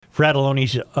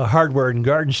Frattallone's Hardware and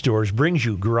Garden Stores brings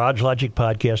you Garage Logic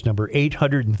Podcast number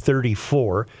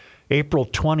 834, April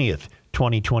 20th,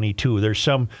 2022. There's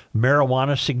some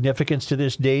marijuana significance to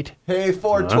this date. Hey,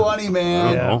 420,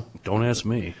 man. Yeah. Don't ask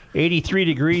me. 83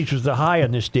 degrees was the high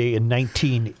on this day in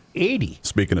 1980.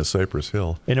 Speaking of Cypress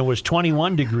Hill. And it was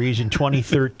 21 degrees in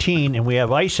 2013, and we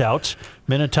have ice outs.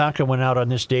 Minnetonka went out on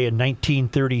this day in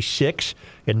 1936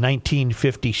 and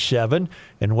 1957,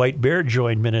 and White Bear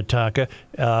joined Minnetonka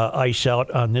ice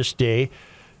out on this day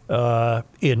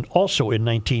also in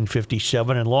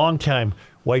 1957. And longtime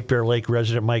White Bear Lake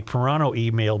resident Mike Pirano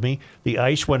emailed me. The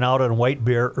ice went out on White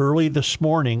Bear early this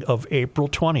morning of April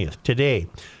 20th, today,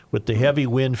 with the heavy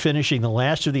wind finishing the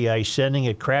last of the ice, sending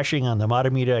it crashing on the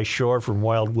Matamidi shore from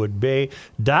Wildwood Bay.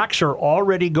 Docks are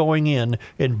already going in,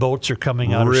 and boats are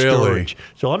coming out of storage.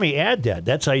 So let me add that.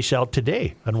 That's ice out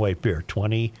today on White Bear,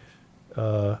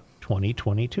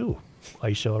 2022.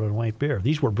 Ice out on White Bear.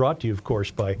 These were brought to you, of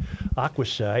course, by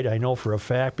Aquacide. I know for a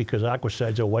fact because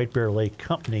Aquacide's a White Bear Lake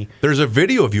company. There's a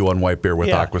video of you on White Bear with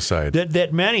Aquacide.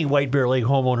 That many White Bear Lake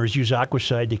homeowners use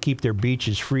Aquacide to keep their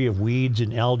beaches free of weeds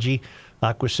and algae.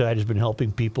 Aquacide has been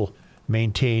helping people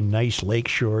maintain nice lake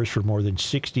shores for more than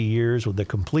 60 years with a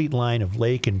complete line of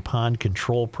lake and pond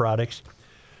control products.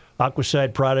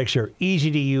 Aquacide products are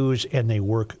easy to use and they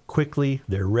work quickly.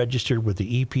 They're registered with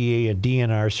the EPA and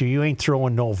DNR, so you ain't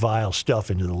throwing no vile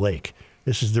stuff into the lake.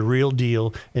 This is the real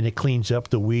deal, and it cleans up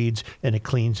the weeds and it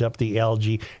cleans up the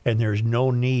algae, and there's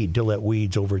no need to let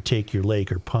weeds overtake your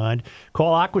lake or pond.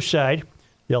 Call Aquacide.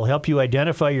 They'll help you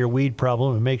identify your weed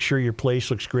problem and make sure your place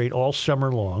looks great all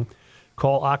summer long.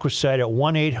 Call Aquacide at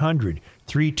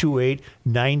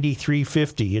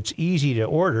 1-800-328-9350. It's easy to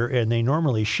order, and they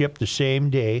normally ship the same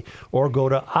day, or go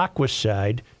to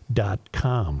aquacide.com.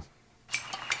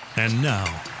 And now,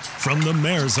 from the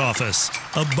mayor's office,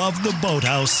 above the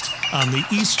boathouse on the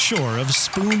east shore of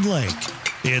Spoon Lake,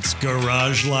 it's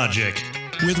Garage Logic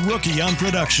with Rookie on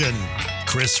production,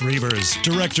 Chris Reavers,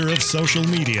 director of social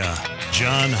media,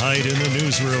 John Hyde in the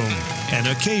newsroom, and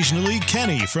occasionally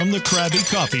Kenny from the Krabby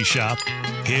Coffee Shop.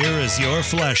 Here is your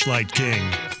flashlight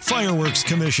king, fireworks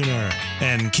commissioner,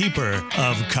 and keeper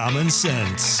of common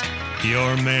sense,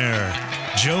 your mayor,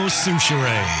 Joe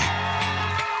Soucheray.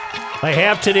 I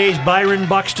have today's Byron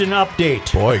Buxton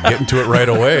update. Boy, getting to it right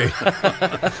away.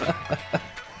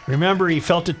 Remember, he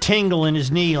felt a tingle in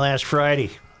his knee last Friday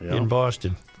in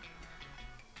Boston.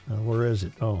 Where is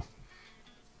it? Oh.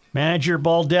 Manager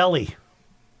Baldelli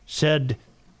said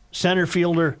center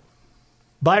fielder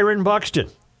Byron Buxton,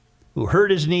 who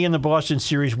hurt his knee in the Boston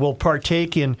series, will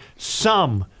partake in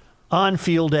some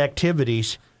on-field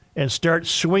activities and start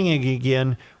swinging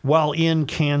again while in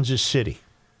Kansas City.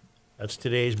 That's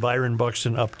today's Byron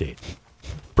Buxton update.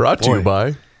 Brought to you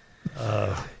by...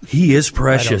 He is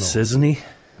precious, isn't he?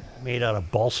 Made out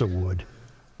of balsa wood.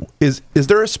 Is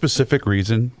there a specific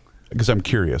reason, because I'm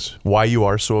curious, why you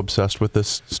are so obsessed with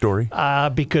this story?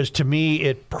 Because to me,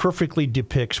 it perfectly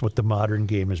depicts what the modern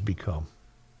game has become.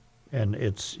 And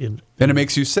it's in... And it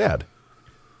makes you sad.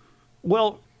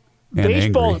 Well, And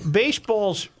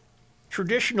baseball's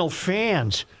traditional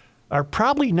fans are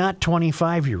probably not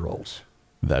 25-year-olds.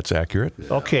 That's accurate.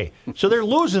 Okay, so they're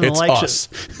losing It's us.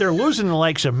 They're losing the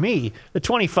likes of me. The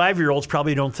 25-year-olds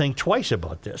probably don't think twice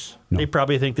about this. No. They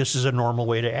probably think this is a normal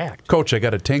way to act. Coach, I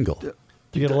got a tingle.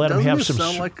 You got to let them have some.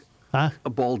 Doesn't it sound like a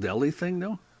Baldelli thing,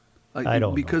 though? I don't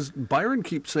know. Because Byron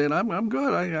keeps saying, "I'm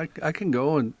good. I can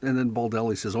go," and then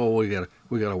Baldelli says, "Oh, we got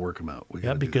to work him out."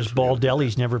 Because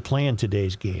Baldelli's never playing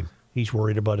today's game. He's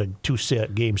worried about a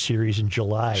 2-set game series in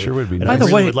July. Sure would be And nice. I By the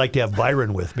really way- would like to have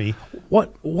Byron with me.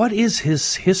 What is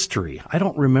his history? I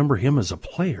don't remember him as a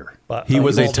player. He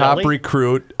was a Baldelli? top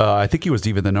recruit. I think he was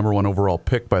even the number 1 overall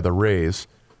pick by the Rays.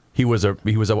 He was a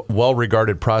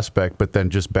well-regarded prospect, but then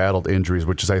just battled injuries,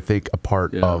 which is, I think, a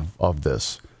part of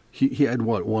this. He had,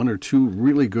 1 or 2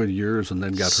 really good years and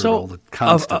then got hurt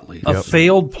constantly. A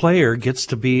failed player gets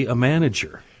to be a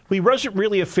manager. Well, he wasn't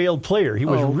really a failed player. He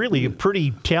was really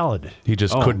pretty talented. He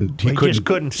just couldn't. He just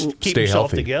couldn't keep stay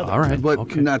himself healthy. together. All right.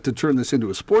 But not to turn this into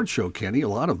a sports show, Kenny, a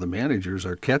lot of the managers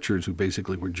are catchers who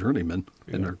basically were journeymen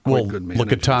and are quite Well, good managers.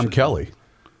 look at Tom as well. Kelly.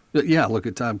 Yeah, look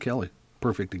at Tom Kelly.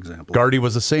 Perfect example. Gardy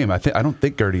was the same. I don't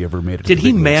think Gardy ever made it. Did to the he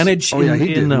big leagues. manage Oh, yeah, he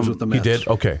did. in He was with the He Mets. did.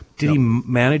 Okay. Did he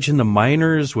manage in the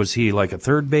minors? Was he like a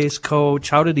third base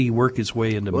coach? How did he work his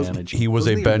way into managing? He was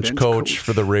Wasn't a he a bench bench coach coach?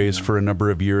 for the Rays for a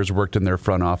number of years. Worked in their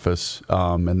front office,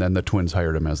 and then the Twins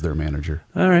hired him as their manager.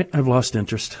 All right, I've lost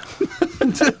interest.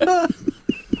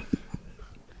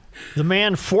 The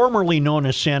man formerly known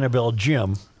as Sanibel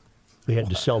Jim They had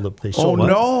to sell the. They sold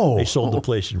no. They sold the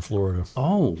place in Florida.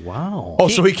 Oh, wow. Oh,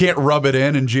 so he can't rub it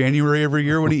in January every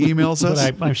year when he emails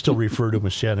us? But I still refer to him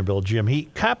as Sanibel Jim. He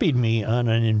copied me on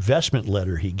an investment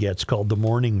letter he gets called the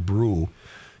Morning Brew.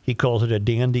 He calls it a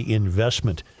dandy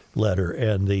investment letter,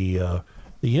 and the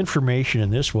information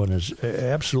in this one is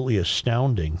absolutely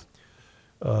astounding.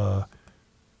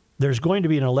 There's going to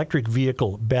be an electric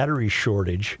vehicle battery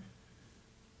shortage.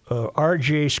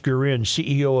 R.J. Skirin,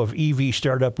 CEO of EV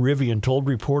startup Rivian, told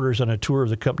reporters on a tour of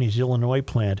the company's Illinois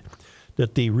plant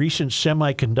that the recent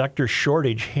semiconductor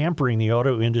shortage hampering the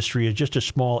auto industry is just a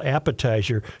small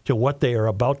appetizer to what they are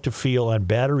about to feel on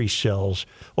battery cells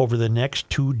over the next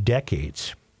 2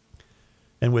 decades.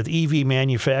 And with EV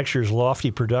manufacturers'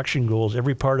 lofty production goals,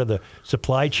 every part of the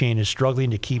supply chain is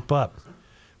struggling to keep up.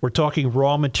 We're talking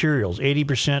raw materials.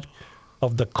 80%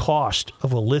 of the cost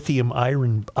of a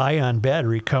lithium-ion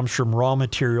battery comes from raw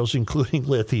materials, including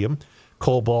lithium,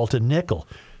 cobalt, and nickel.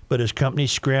 But as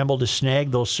companies scramble to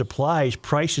snag those supplies,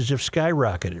 prices have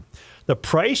skyrocketed. The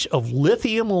price of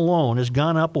lithium alone has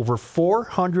gone up over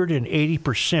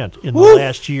 480% in the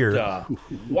last year,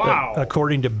 Wow.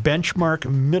 according to Benchmark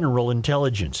Mineral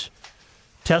Intelligence.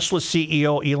 Tesla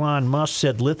CEO Elon Musk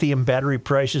said lithium battery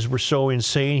prices were so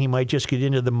insane he might just get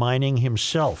into the mining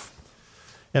himself.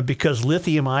 And because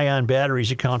lithium-ion batteries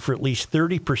account for at least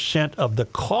 30% of the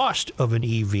cost of an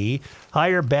EV,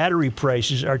 higher battery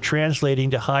prices are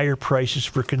translating to higher prices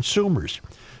for consumers.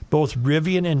 Both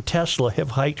Rivian and Tesla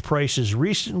have hiked prices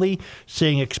recently,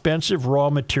 saying expensive raw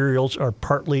materials are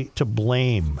partly to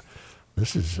blame.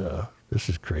 This is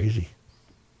crazy.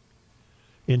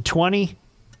 In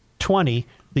 2020,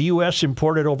 the U.S.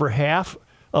 imported over half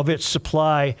of its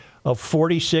supply of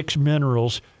 46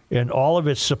 minerals and all of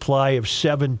its supply of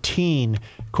 17,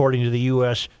 according to the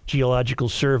U.S. Geological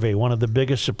Survey. One of the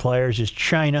biggest suppliers is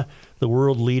China, the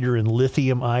world leader in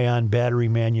lithium-ion battery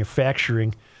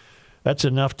manufacturing. That's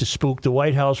enough to spook the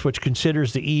White House, which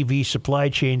considers the EV supply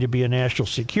chain to be a national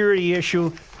security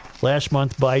issue. Last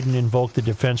month, Biden invoked the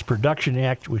Defense Production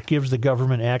Act, which gives the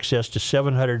government access to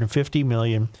 $750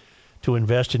 million to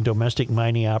invest in domestic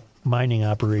mining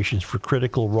operations for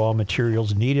critical raw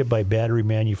materials needed by battery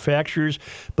manufacturers,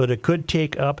 but it could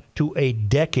take up to a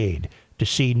decade to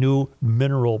see new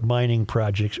mineral mining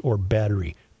projects or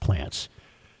battery plants.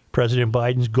 President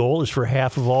Biden's goal is for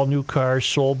half of all new cars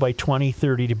sold by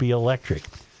 2030 to be electric.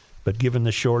 But given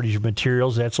the shortage of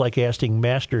materials, that's like asking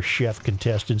MasterChef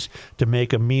contestants to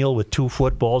make a meal with 2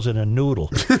 footballs and a noodle.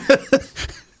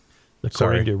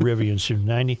 According to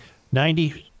Rivian,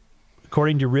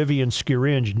 according to Rivian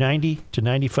Skiringe, 90 to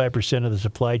 95% of the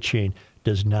supply chain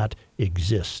does not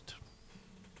exist.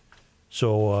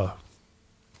 So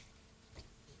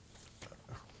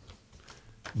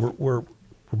we're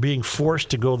being forced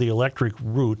to go the electric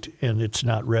route, and it's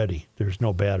not ready. There's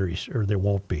no batteries, or there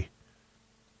won't be.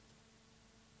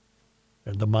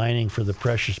 And the mining for the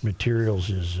precious materials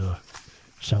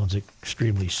sounds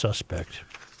extremely suspect.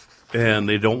 And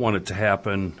they don't want it to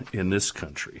happen in this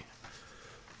country.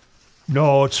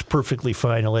 No, it's perfectly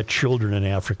fine to let children in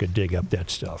Africa dig up that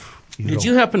stuff. Did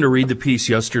you happen to read the piece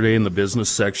yesterday in the business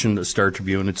section of the Star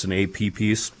Tribune? It's an AP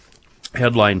piece.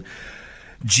 Headline,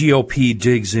 GOP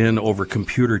digs in over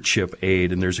computer chip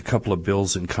aid. And there's a couple of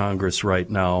bills in Congress right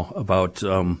now about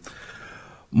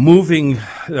moving,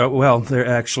 they're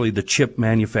actually the chip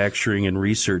manufacturing and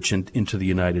research into the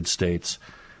United States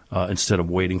instead of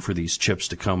waiting for these chips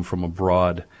to come from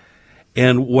abroad.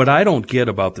 And what I don't get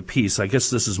about the piece, I guess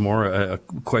this is more a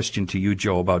question to you,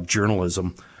 Joe, about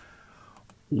journalism.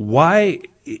 Why,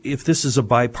 if this is a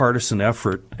bipartisan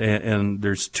effort and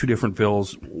there's 2 different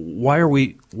bills, why are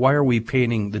we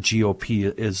painting the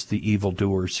GOP as the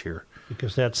evildoers here?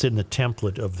 Because that's in the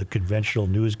template of the conventional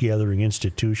news gathering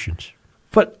institutions.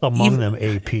 But among them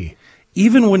AP.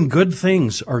 Even when good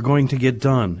things are going to get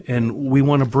done and we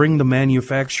want to bring the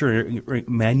manufacturing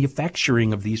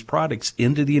of these products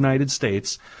into the United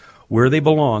States where they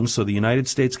belong so the United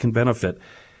States can benefit,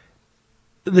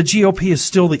 the GOP is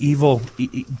still the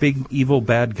big evil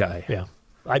bad guy. Yeah.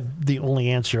 The only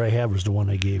answer I have is the one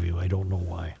I gave you. I don't know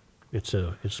why. It's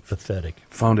pathetic.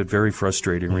 Found it very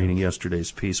frustrating reading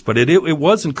yesterday's piece. But it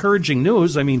was encouraging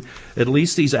news. I mean, at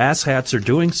least these asshats are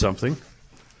doing something.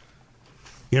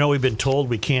 You know, we've been told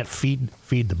we can't feed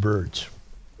the birds.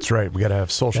 That's right. We got to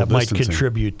have social That distancing. might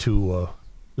contribute to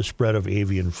the spread of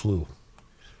avian flu.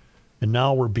 And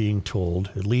now we're being told,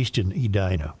 at least in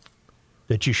Edina,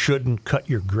 that you shouldn't cut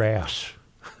your grass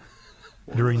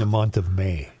during the month of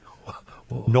May.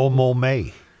 No mo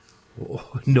May.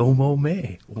 No mo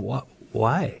May.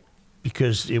 Why?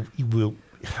 Because it will.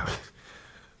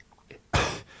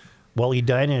 While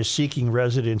Edina is seeking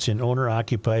residents in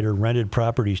owner-occupied or rented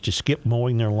properties to skip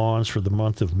mowing their lawns for the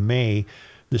month of May,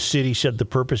 the city said the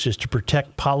purpose is to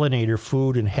protect pollinator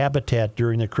food and habitat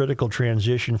during the critical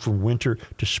transition from winter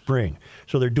to spring.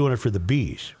 So they're doing it for the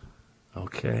bees.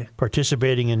 Okay.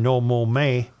 Participating in No Mow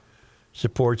May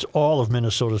supports all of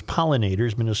Minnesota's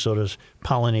pollinators. Minnesota's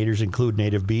pollinators include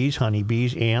native bees,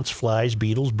 honeybees, ants, flies,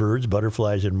 beetles, birds,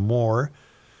 butterflies, and more.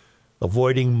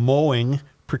 Avoiding mowing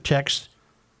protects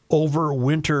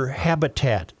overwinter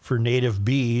habitat for native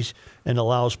bees and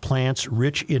allows plants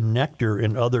rich in nectar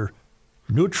and other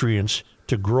nutrients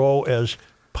to grow as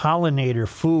pollinator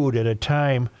food at a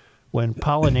time when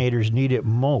pollinators need it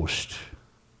most.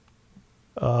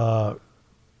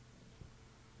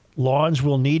 Lawns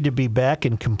will need to be back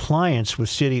in compliance with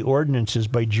city ordinances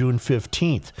by June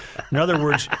 15th. In other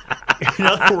words,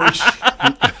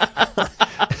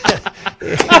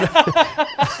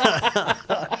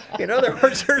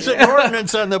 there's an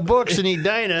ordinance on the books in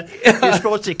Edina. You're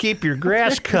supposed to keep your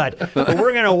grass cut, but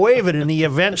we're going to waive it in the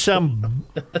event some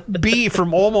bee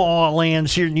from Omaha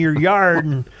lands here in your yard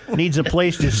and needs a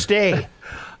place to stay.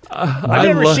 I've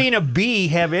never seen a bee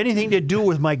have anything to do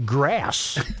with my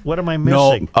grass. What am I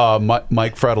missing? No,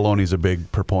 Mike Fratelloni's a big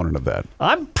proponent of that.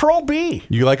 I'm pro-bee.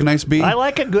 You like a nice bee? I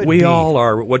like a good bee. We all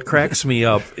are. What cracks me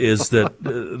up is that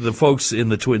the folks in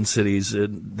the Twin Cities,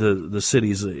 the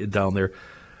cities down there,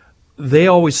 they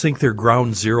always think they're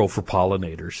ground zero for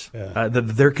pollinators.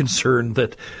 They're concerned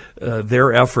that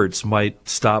their efforts might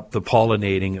stop the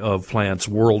pollinating of plants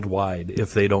worldwide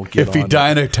if they don't get if on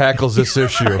Edina tackles this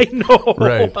issue. I know.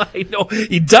 Right. I know.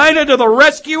 Edina to the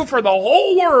rescue for the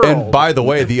whole world. And by the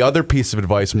way, the other piece of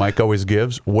advice Mike always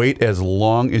gives, wait as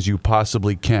long as you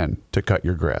possibly can to cut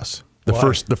your grass. The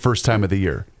first time of the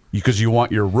year. Because you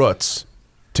want your roots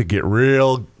to get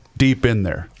real deep in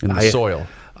there in the soil.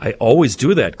 I always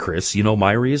do that, Chris. You know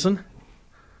my reason?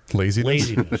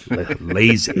 Laziness.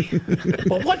 Lazy.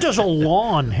 But what does a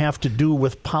lawn have to do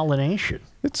with pollination?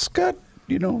 It's got,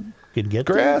 Can get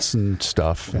grass and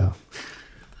stuff. Yeah.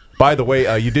 By the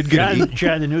way, you did get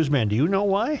John the newsman, do you know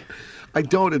why? I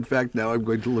don't. In fact, now I'm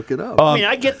going to look it up. I mean,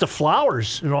 I get the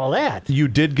flowers and all that. You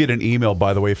did get an email,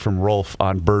 by the way, from Rolf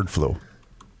on bird flu.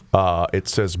 It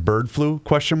says bird flu, ?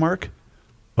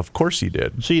 Of course you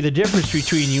did. See, the difference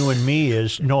between you and me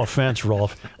is, no offense,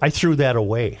 Rolf, I threw that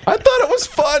away. I thought it was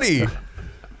funny.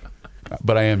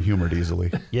 But I am humored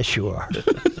easily. Yes, you are.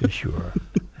 Yes, you are.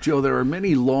 Joe, there are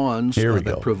many lawns Here we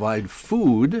that go. provide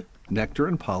food, nectar,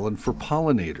 and pollen for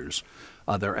pollinators.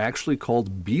 They're actually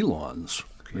called bee lawns.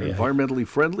 They're environmentally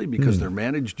friendly because they're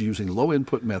managed using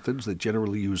low-input methods that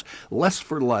generally use less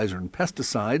fertilizer and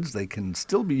pesticides. They can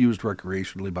still be used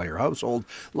recreationally by your household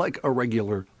like a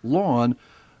regular lawn,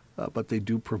 but they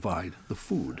do provide the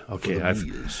food Okay, for the I've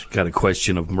bees. got a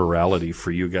question of morality for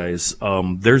you guys.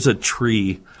 There's a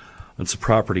tree. It's a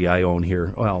property I own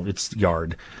here. Well, it's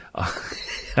yard.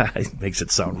 It makes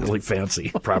it sound really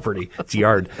fancy. Property. It's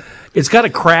yard. It's got a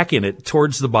crack in it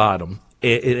towards the bottom,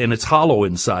 and it's hollow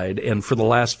inside. And for the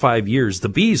last 5 years, the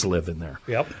bees live in there.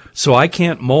 Yep. So I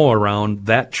can't mow around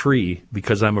that tree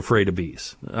because I'm afraid of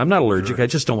bees. I'm not allergic. I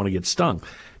just don't want to get stung.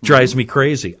 Drives me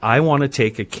crazy. I want to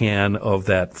take a can of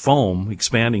that foam,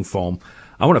 expanding foam.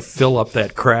 I want to fill up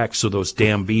that crack so those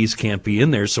damn bees can't be in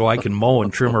there so I can mow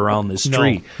and trim around this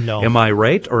tree. No. Am I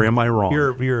right or am I wrong?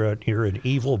 You're an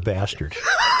evil bastard.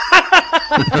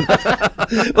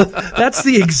 That's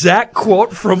the exact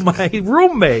quote from my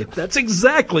roommate. That's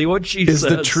exactly what she Is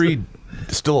says. the tree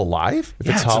still alive? If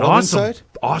Yeah, it's it's an hollow awesome, inside?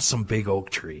 awesome big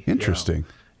oak tree. Interesting.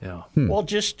 Yeah. Well,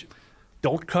 just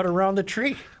don't cut around the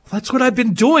tree. That's what I've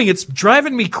been doing. It's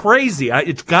driving me crazy.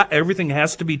 Everything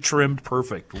has to be trimmed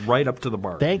perfect, right up to the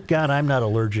bark. Thank God I'm not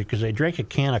allergic because I drank a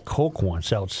can of Coke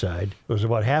once outside. There was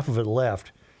about half of it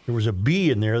left. There was a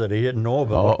bee in there that I didn't know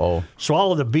about. Uh-oh.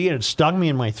 Swallowed the bee and it stung me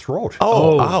in my throat.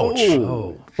 Oh,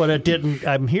 ouch. But it didn't.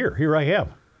 I'm here. Here I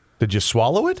am. Did you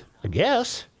swallow it? I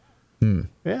guess.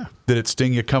 Yeah. Did it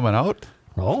sting you coming out?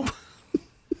 Oh.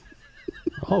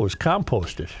 Oh, it was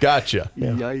composted. Gotcha.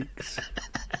 Yikes.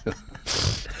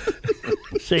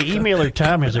 Say, emailer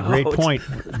Tom has a great point.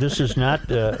 This is not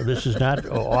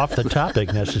off the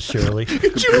topic necessarily. We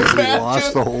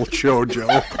lost the whole show,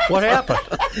 Joe. What happened?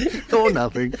 Oh,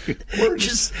 nothing. We're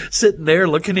just sitting there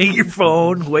looking at your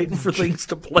phone, waiting for things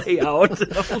to play out.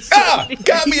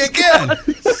 Got me again.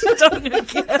 Stung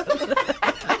again.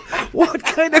 What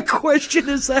kind of question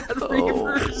is that,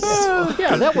 Reavers?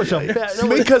 Yeah, that was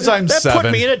Because I'm that 7.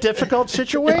 put me in a difficult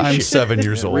situation. I'm 7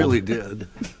 years It old. really did.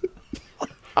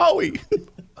 Owie.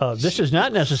 This is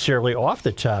not necessarily off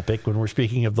the topic when we're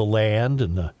speaking of the land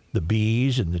and the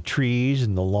bees and the trees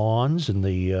and the lawns and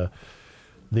the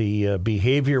the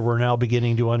behavior we're now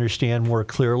beginning to understand more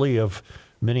clearly of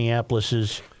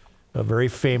Minneapolis's very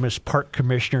famous park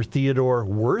commissioner, Theodore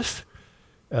Wirth.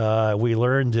 We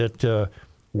learned that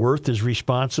Wirth is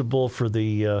responsible for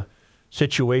the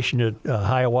situation at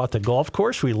Hiawatha Golf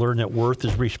Course. We learned that Wirth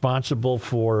is responsible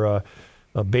for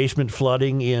basement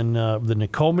flooding in the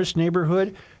Nokomis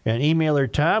neighborhood. And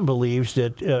emailer Tom believes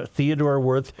that Theodore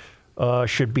Wirth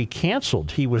should be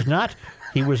canceled. He was not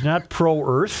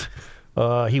pro-Earth.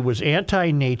 He was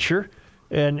anti-nature.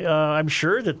 And I'm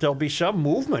sure that there'll be some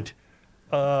movement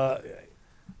to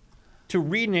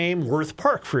rename Wirth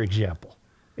Park, for example,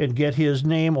 and get his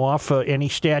name off any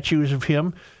statues of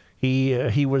him.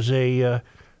 He was a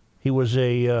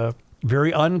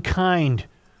very unkind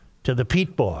to the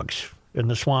peat bogs and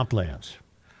the swamplands.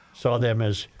 Saw them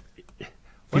as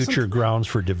future grounds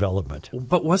for development.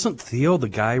 But wasn't Theo the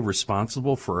guy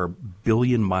responsible for 1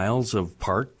 billion miles of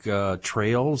park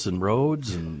trails and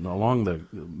roads and along the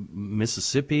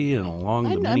Mississippi and along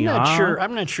the Minnehaha?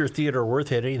 I'm not sure Theodore Wirth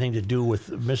had anything to do with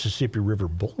Mississippi River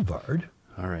Boulevard.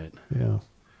 All right. Yeah.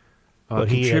 But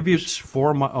he contributes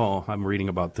 4 miles. Oh, I'm reading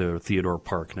about the Theodore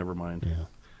Park. Never mind. Yeah.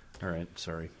 All right.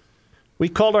 Sorry. We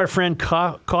called our friend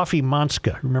Coffee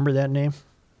Monska. Remember that name?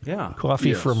 Yeah. Coffee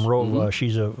Yes. from Rova.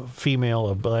 She's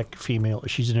a black female.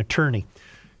 She's an attorney.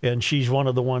 And she's one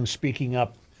of the ones speaking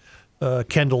up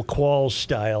Kendall Qualls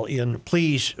style in,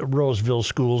 please, Roseville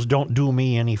schools, don't do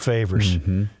me any favors.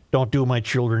 Don't do my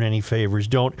children any favors.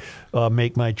 Don't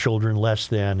make my children less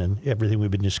than, and everything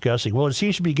we've been discussing. Well, it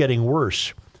seems to be getting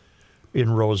worse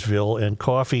in Roseville, and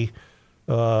Coffee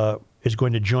is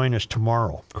going to join us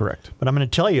tomorrow. Correct. But I'm going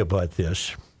to tell you about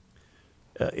this.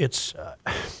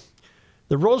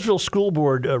 The Roseville School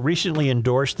Board recently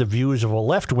endorsed the views of a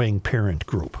left-wing parent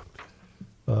group,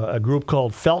 a group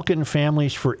called Falcon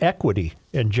Families for Equity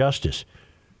and Justice,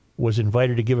 was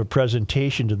invited to give a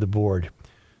presentation to the board.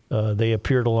 They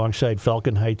appeared alongside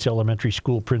Falcon Heights Elementary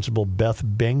School Principal Beth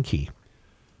Benke.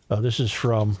 This is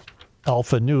from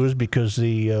Alpha News because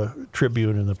the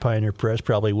Tribune and the Pioneer Press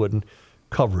probably wouldn't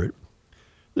cover it.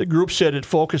 The group said it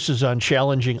focuses on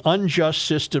challenging unjust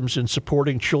systems and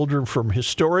supporting children from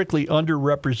historically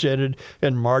underrepresented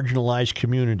and marginalized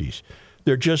communities.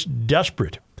 They're just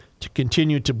desperate to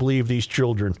continue to believe these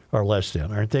children are less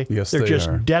than, aren't they? Yes, They're they just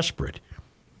are. desperate.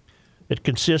 It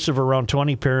consists of around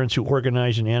 20 parents who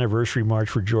organize an anniversary march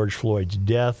for George Floyd's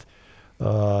death.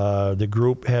 The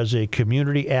group has a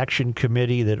community action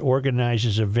committee that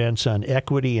organizes events on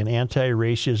equity and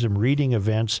anti-racism, reading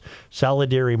events,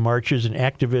 solidarity marches, and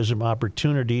activism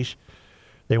opportunities.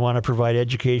 They want to provide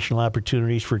educational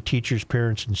opportunities for teachers,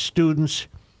 parents, and students.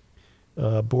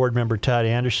 Board member Todd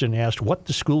Anderson asked what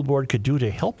the school board could do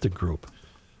to help the group.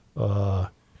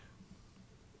 Other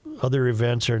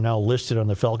events are now listed on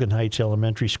the Falcon Heights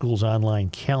Elementary School's online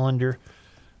calendar.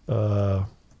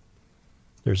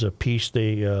 There's a piece,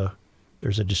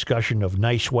 there's a discussion of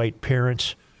nice white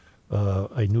parents,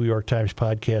 a New York Times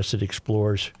podcast that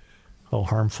explores how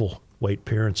harmful white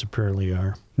parents apparently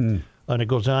are. And it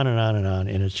goes on and on and on,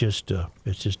 and it's just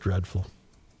dreadful.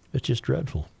 It's just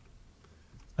dreadful.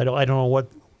 I don't know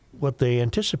what they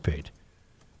anticipate.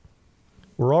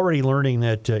 We're already learning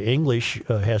that English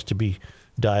has to be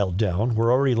dialed down.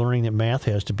 We're already learning that math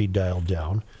has to be dialed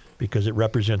down because it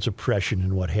represents oppression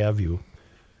and what have you.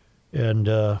 And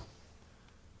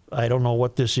I don't know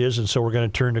what this is, and so we're going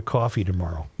to turn to coffee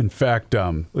tomorrow. In fact,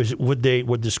 Would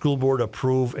the school board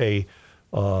approve a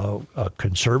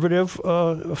conservative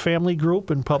family group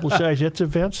and publicize its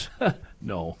events?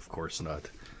 No, of course not.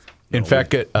 in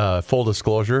fact, full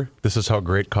disclosure, this is how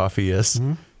great coffee is.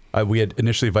 We had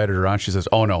initially invited her on. She says,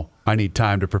 "Oh no, I need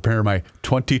time to prepare my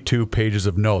 22 pages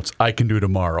of notes. I can do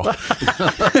tomorrow."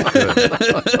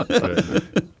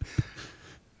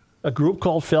 A group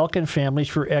called Falcon Families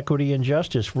for Equity and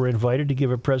Justice were invited to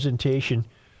give a presentation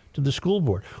to the school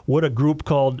board. Would a group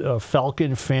called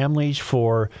Falcon Families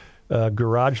for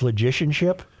Garage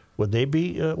Logicianship, would they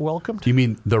be welcomed? You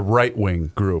mean the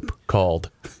right-wing group called?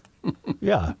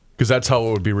 Yeah. Because that's how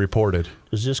it would be reported.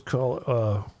 Is this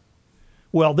called...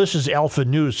 Well, this is Alpha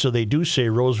News, so they do say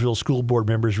Roseville school board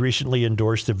members recently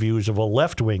endorsed the views of a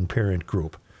left-wing parent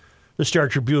group. The Star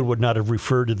Tribune would not have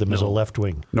referred to them as a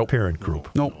left-wing parent group.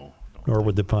 Nope. Nor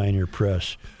would the Pioneer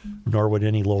Press, nor would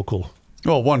any local.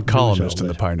 Well, one columnist in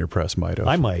the outlet. Pioneer Press might have.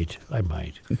 I might.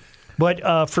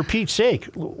 But for Pete's sake,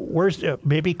 where's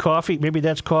maybe Coffee? Maybe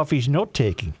that's Coffee's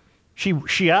note-taking.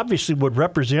 She obviously would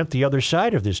represent the other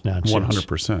side of this nonsense.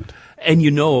 100%. And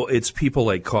it's people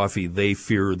like Coffee, they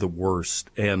fear the worst,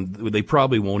 and they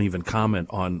probably won't even comment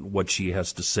on what she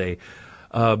has to say.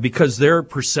 because their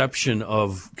perception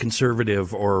of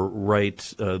conservative or right,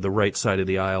 the right side of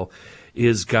the aisle,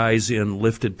 is guys in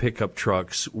lifted pickup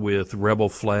trucks with rebel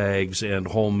flags and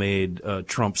homemade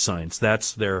Trump signs.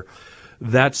 That's their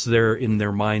in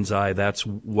their mind's eye. That's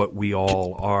what we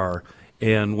all are.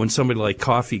 And when somebody like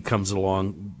Coffee comes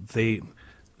along, they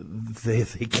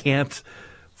can't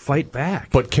fight back.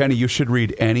 But Kenny, you should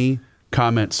read any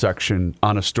comment section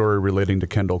on a story relating to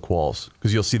Kendall Qualls,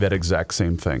 because you'll see that exact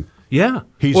same thing. Yeah,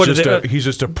 He's What,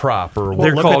 just a prop, or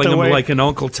they're look at calling the him way- like an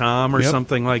Uncle Tom or Yep.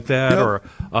 something like that, Yep. or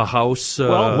a house.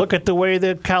 Well, look at the way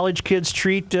that college kids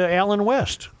treat Alan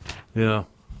West. Yeah.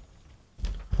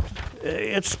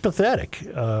 It's pathetic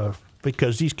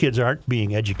because these kids aren't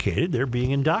being educated; they're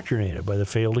being indoctrinated by the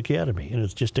failed academy, and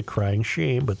it's just a crying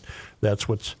shame. But that's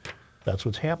what's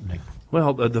happening.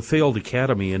 Well, the failed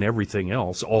academy and everything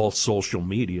else, all social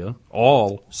media.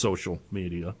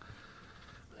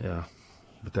 Yeah,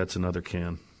 but that's another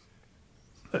can.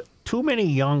 Too many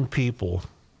young people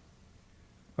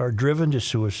are driven to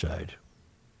suicide,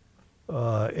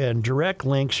 and direct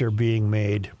links are being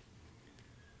made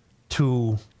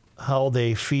to how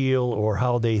they feel or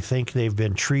how they think they've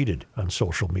been treated on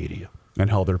social media. and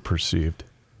how they're perceived.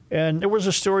 And there was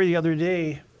a story the other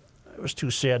day. It was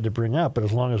too sad to bring up, but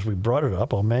as long as we brought it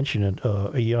up, I'll mention it.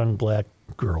 A young black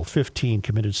girl, 15,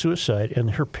 committed suicide,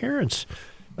 and her parents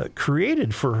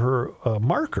created for her a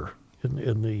marker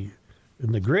in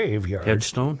the graveyard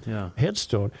Headstone? Yeah.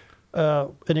 headstone,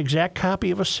 an exact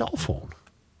copy of a cell phone.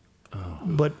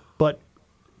 But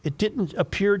it didn't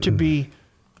appear to be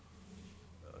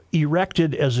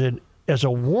erected as a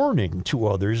warning to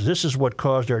others. This is what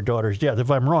caused our daughter's death.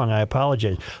 If I'm wrong, I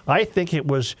apologize. I think it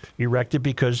was erected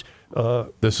because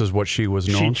This is what she was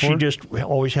known she for? just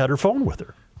always had her phone with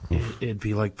her. It'd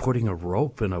be like putting a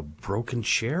rope in a broken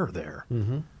chair there.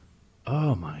 Mm-hmm.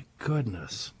 Oh, my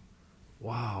goodness.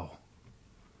 Wow.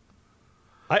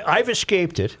 I've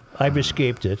escaped it.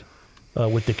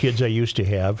 With the kids I used to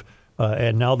have,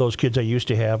 and now those kids I used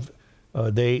to have,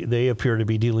 they appear to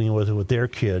be dealing with it with their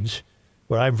kids.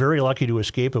 But I'm very lucky to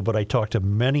escape it. But I talk to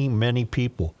many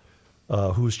people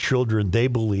whose children they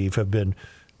believe have been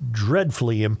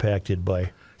dreadfully impacted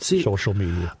by social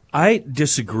media. I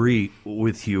disagree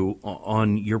with you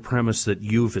on your premise that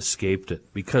you've escaped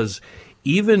it, because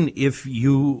even if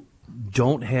you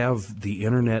don't have the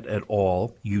internet at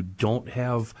all, you don't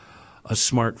have a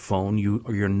smartphone,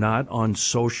 you're not on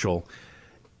social,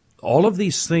 all of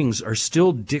these things are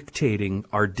still dictating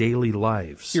our daily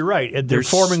lives. You're right. And they're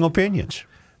forming opinions.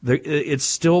 It's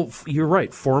still, you're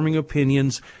right, forming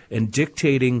opinions and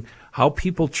dictating how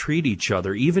people treat each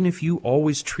other. Even if you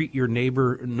always treat your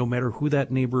neighbor, no matter who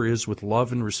that neighbor is, with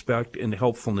love and respect and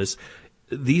helpfulness,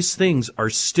 these things are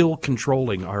still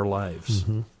controlling our lives,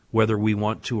 whether we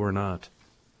want to or not.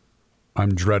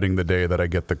 I'm dreading the day that I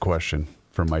get the question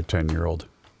from my 10-year-old,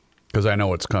 because I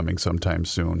know it's coming sometime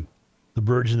soon. The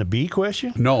birds and the bee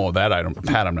question? No, that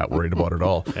I'm not worried about at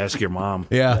all. Ask your mom.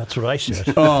 Yeah. That's what I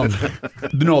said.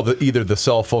 No, either the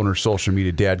cell phone or social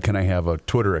media. Dad, can I have a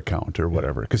Twitter account or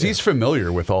whatever? Because he's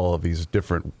familiar with all of these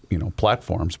different,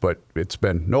 platforms. But it's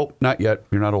been, nope, not yet.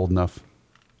 You're not old enough.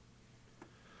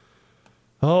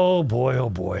 Oh, boy, oh,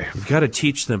 boy. You've got to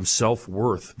teach them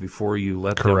self-worth before you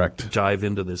let Correct. them dive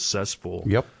into this cesspool.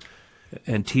 Yep.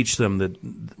 And teach them that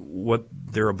what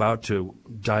they're about to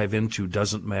dive into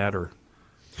doesn't matter.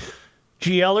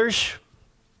 GLers,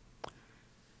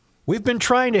 we've been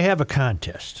trying to have a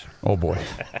contest. Oh boy.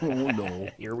 Oh, no.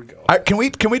 Here we go. Can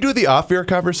we do the off-air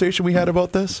conversation we had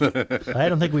about this? I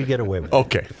don't think we get away with it.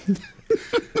 Okay.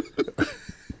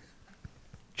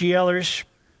 GLers,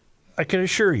 I can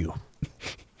assure you,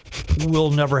 we'll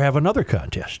never have another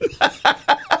contest.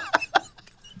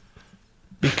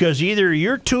 Because either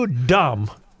you're too dumb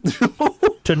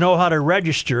to know how to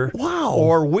register,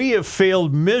 or we have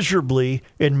failed miserably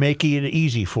in making it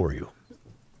easy for you.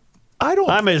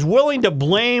 I'm as willing to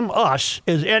blame us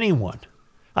as anyone.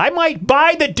 I might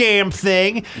buy the damn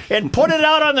thing and put it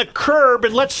out on the curb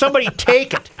and let somebody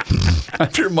take it.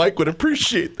 I'm sure Mike would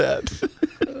appreciate that.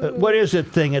 What is that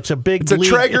thing? It's a big It's a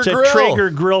Traeger it's a grill. Traeger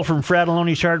grill from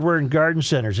Fratelloni's Hardware and Garden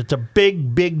Centers. It's a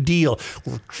big deal.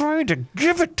 We're trying to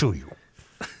give it to you.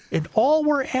 And all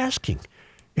we're asking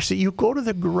is that you go to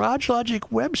the Garage Logic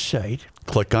website,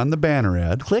 Click on the banner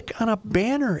ad. click on a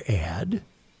banner ad,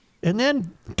 and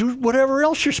then do whatever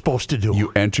else you're supposed to do.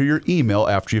 You enter your email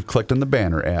after you've clicked on the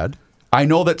banner ad. I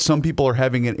know that some people are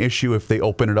having an issue if they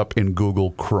open it up in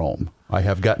Google Chrome. I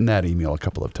have gotten that email a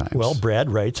couple of times. Well, Brad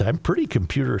writes, I'm pretty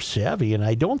computer savvy, and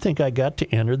I don't think I got to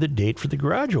enter the date for the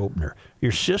garage opener.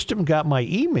 Your system got my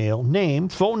email, name,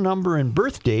 phone number, and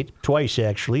birth date, twice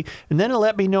actually, and then it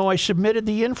let me know I submitted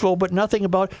the info, but nothing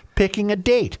about picking a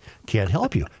date. Can't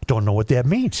help you. Don't know what that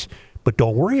means. But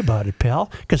don't worry about it,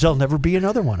 pal, because there'll never be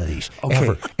another one of these.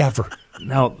 Okay. Ever.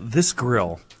 Now, this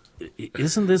grill,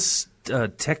 isn't this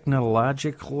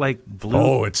technologic like Bluetooth?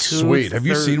 Oh, it's sweet. Have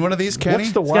you seen one of these, Kenny?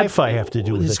 What's the Wi-Fi have to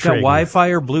do with it? It's got Wi-Fi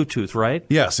or Bluetooth, right?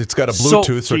 Yes, it's got a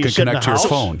Bluetooth so it you can sit in connect the to your house?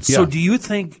 phone. So do you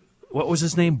think, what was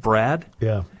his name, Brad?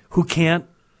 Yeah. Who can't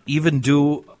even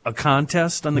do a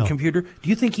contest on the computer? Do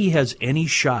you think he has any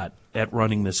shot at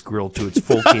running this grill to its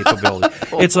full capability?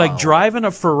 It's like driving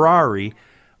a Ferrari,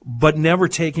 but never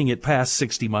taking it past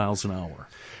 60 miles an hour.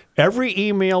 Every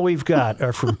email we've got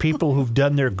are from people who've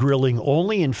done their grilling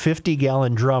only in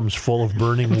 50-gallon drums full of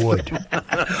burning wood.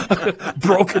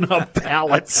 Broken up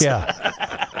pallets. Yeah.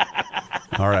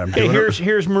 All right, I'm Hey, doing it.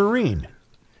 here's Marine.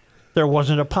 There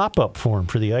wasn't a pop-up form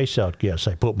for the ice out guess.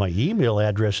 I put my email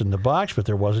address in the box, but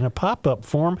there wasn't a pop-up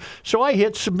form, so I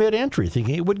hit submit entry,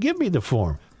 thinking it would give me the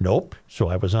form. Nope. So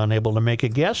I was unable to make a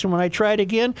guess, and when I tried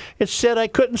again, it said I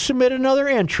couldn't submit another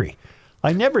entry.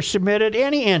 I never submitted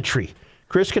any entry.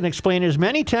 Chris can explain as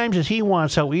many times as he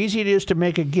wants how easy it is to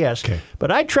make a guess,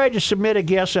 but I tried to submit a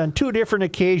guess on 2 different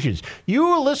occasions.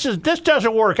 This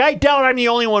doesn't work. I doubt I'm the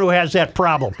only one who has that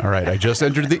problem. All right, I just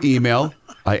entered the email.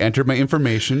 I entered my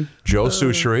information, Joe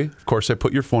Souchery. Of course, I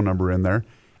put your phone number in there.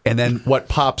 And then what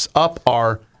pops up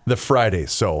are the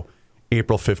Fridays. So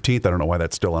April 15th, I don't know why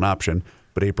that's still an option,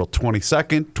 but April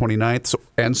 22nd, 29th,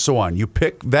 and so on. You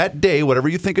pick that day, whatever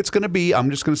you think it's going to be. I'm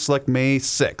just going to select May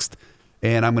 6th.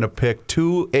 And I'm going to pick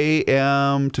 2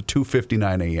 a.m. to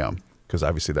 2:59 a.m. because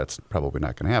obviously that's probably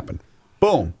not going to happen.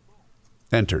 Boom.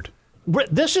 Entered.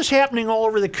 This is happening all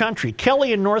over the country.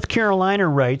 Kelly in North Carolina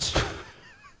writes,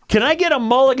 can I get a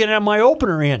mulligan on my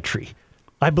opener entry?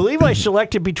 I believe I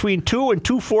selected between 2 and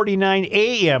 2:49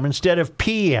 a.m. instead of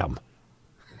p.m.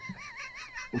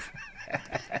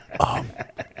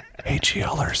 Hey,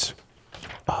 GLers,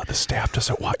 the staff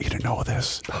doesn't want you to know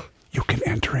this. You can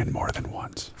enter in more than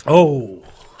once. Oh.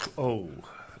 You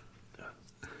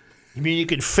mean you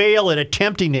could fail at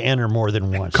attempting to enter more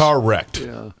than once? Correct.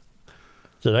 Yeah.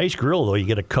 It's a nice grill, though. You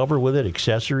get a cover with it,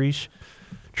 accessories.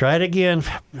 Try it again,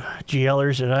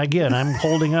 GLers. And again, I'm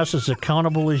holding us as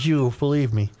accountable as you,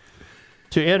 believe me.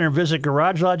 To enter, visit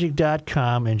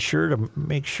GarageLogic.com and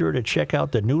make sure to check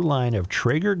out the new line of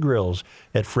Traeger grills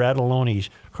at Fratelloni's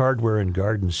Hardware and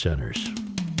Garden Centers.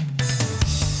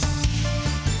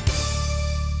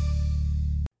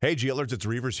 Hey, GLers, it's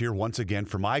Reavers here once again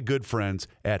for my good friends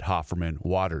at Hofferman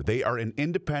Water. They are an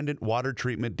independent water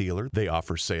treatment dealer. They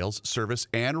offer sales, service,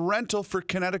 and rental for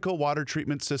Kinetico water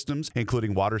treatment systems,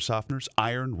 including water softeners,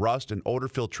 iron, rust, and odor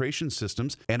filtration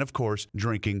systems, and of course,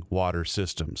 drinking water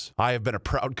systems. I have been a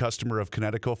proud customer of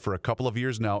Kinetico for a couple of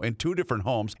years now in 2 different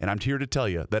homes, and I'm here to tell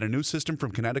you that a new system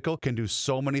from Kinetico can do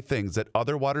so many things that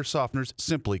other water softeners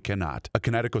simply cannot. A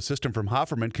Kinetico system from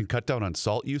Hofferman can cut down on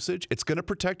salt usage. It's going to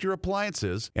protect your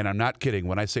appliances. And I'm not kidding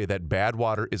when I say that bad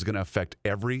water is going to affect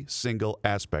every single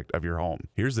aspect of your home.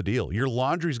 Here's the deal. Your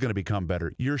laundry is going to become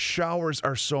better. Your showers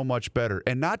are so much better.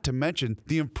 And not to mention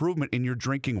the improvement in your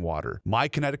drinking water. My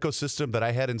Kinetico system that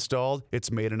I had installed, it's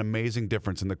made an amazing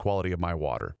difference in the quality of my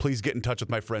water. Please get in touch with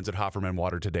my friends at Hofferman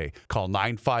Water today. Call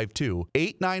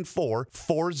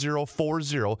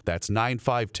 952-894-4040. That's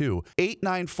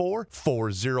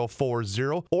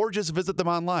 952-894-4040. Or just visit them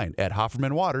online at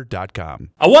HoffermanWater.com.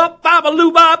 A wop, bop, a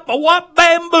loo, bop, a wop,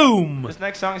 bam, boom. This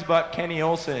next song is about Kenny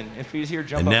Olson. If he's here,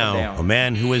 jump And up now, and down. a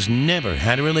man who has never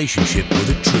had a relationship with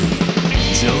a tree,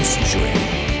 Joe Souchery.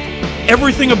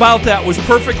 Everything about that was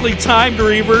perfectly timed,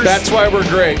 Reavers. That's why we're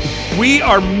great. We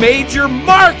are major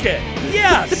market.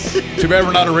 Yes. Too bad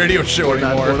we're not a radio show We're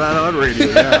anymore. not on radio.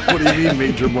 Yeah. What do you mean,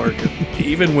 major market?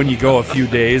 Even when you go a few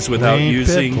days without Ain't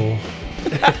using... Pitbull.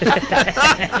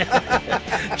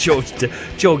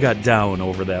 Joe got down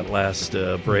over that last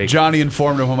break. Johnny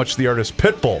informed him how much the artist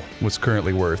Pitbull was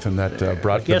currently worth, and that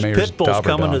brought the Guess mayor's Pitbull's dauber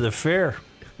coming down. to the fair.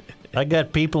 I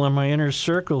got people in my inner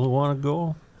circle who want to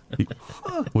go.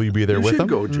 Will you be there You with should him?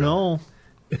 go, Joe.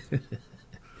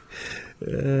 No,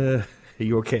 Are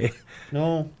you okay?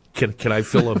 no. Can I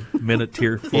fill a minute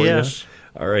here for Yes. you?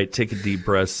 All right, take a deep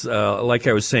breath. Like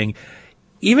I was saying,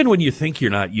 even when you think you're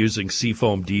not using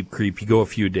Seafoam Deep Creep, you go a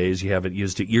few days, you haven't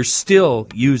used it, you're still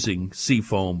using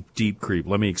Seafoam Deep Creep.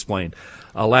 Let me explain.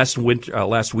 Last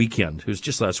weekend, it was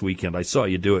just last weekend, I saw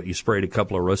you do it. You sprayed a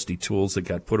couple of rusty tools that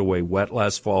got put away wet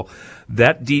last fall.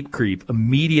 That Deep Creep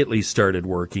immediately started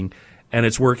working, And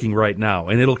it's working right now,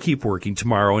 and it'll keep working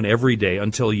tomorrow and every day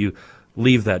until you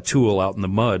leave that tool out in the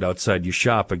mud outside your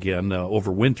shop again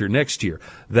over winter next year.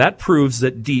 That proves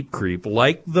that Deep Creep,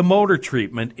 like the motor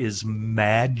treatment, is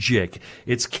magic.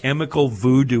 It's chemical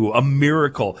voodoo, a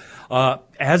miracle.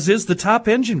 As is the top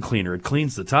engine cleaner. It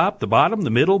cleans the top, the bottom, the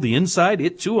middle, the inside.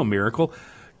 It too a miracle.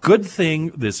 Good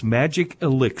thing this magic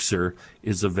elixir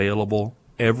is available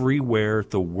everywhere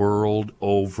the world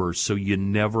over, so you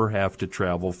never have to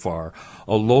travel far.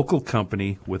 A local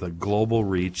company with a global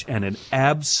reach and an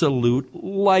absolute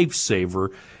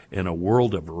lifesaver in a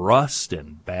world of rust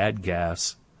and bad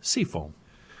gas. Seafoam.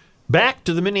 Back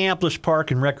to the Minneapolis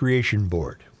Park and Recreation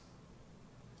Board.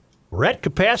 We're at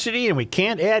capacity and we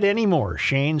can't add any more.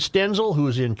 Shane Stenzel,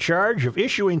 who's in charge of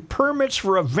issuing permits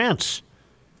for events,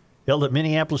 held at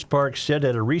Minneapolis Park, said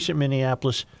at a recent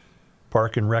Minneapolis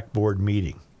Park and Rec Board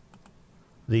meeting.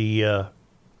 The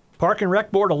Park and Rec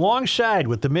Board, alongside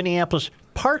with the Minneapolis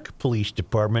Park Police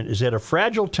Department, is at a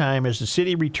fragile time as the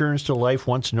city returns to life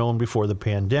once known before the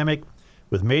pandemic.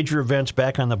 With major events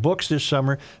back on the books this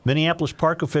summer, Minneapolis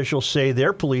Park officials say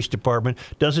their police department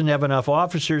doesn't have enough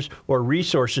officers or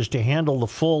resources to handle the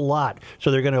full lot,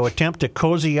 so they're going to attempt to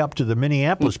cozy up to the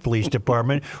Minneapolis Police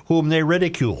Department, whom they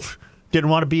ridiculed, didn't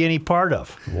want to be any part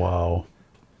of. Wow.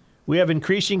 We have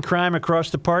increasing crime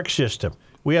across the park system.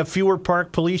 We have fewer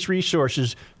park police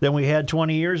resources than we had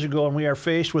 20 years ago, and we are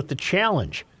faced with the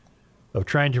challenge of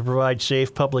trying to provide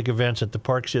safe public events at the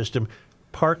park system.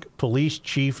 Park Police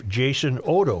Chief Jason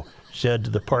Odo said to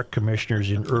the park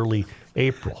commissioners in early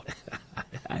April.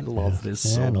 I love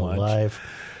this so much. Alive.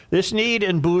 This need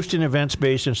and boost in event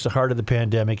space since the heart of the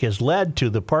pandemic has led to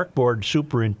the park board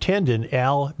superintendent,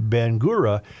 Al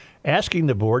Bangura, asking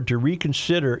the board to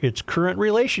reconsider its current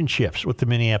relationships with the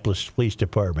Minneapolis Police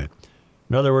Department.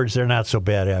 In other words, they're not so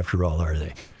bad after all, are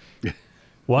they?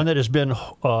 One that has been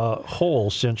whole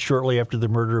since shortly after the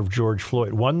murder of George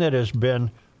Floyd. One that has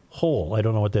been whole. I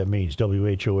don't know what that means.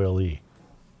 W-H-O-L-E.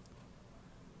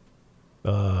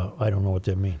 I don't know what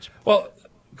that means. Well,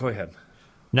 go ahead.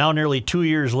 Now, nearly 2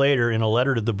 years later, in a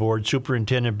letter to the board,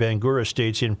 Superintendent Bangura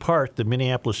states, in part, the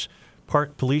Minneapolis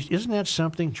Park Police, isn't that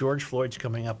something? George Floyd's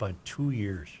coming up on 2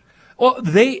 years. Well,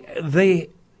 they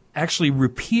actually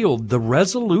repealed the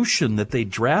resolution that they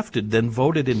drafted, then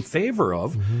voted in favor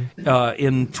of.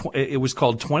 It was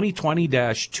called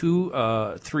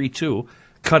 2020-232,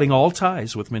 cutting all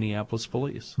ties with Minneapolis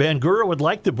police. Bangura would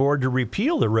like the board to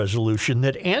repeal the resolution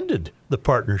that ended the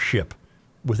partnership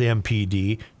with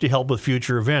MPD to help with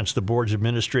future events. The board's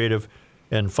Administrative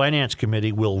and Finance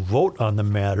Committee will vote on the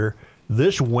matter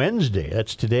this Wednesday.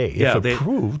 That's today. Yeah, if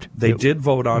approved. They did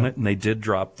vote on it, and they did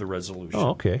drop the resolution.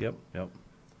 Oh, okay. Yep.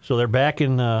 So they're back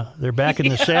in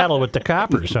the saddle with the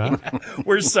coppers, huh?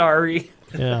 We're sorry.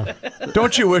 Yeah.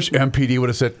 Don't you wish MPD would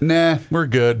have said, nah, we're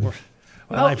good?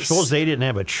 Well, I suppose they didn't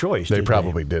have a choice. They did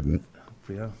probably didn't.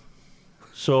 Yeah.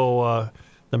 So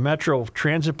the Metro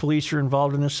Transit Police are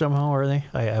involved in this somehow, are they?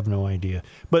 I have no idea.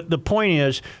 But the point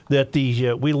is that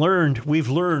we've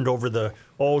learned over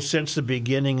since the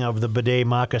beginning of the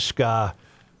Bidet-Makaska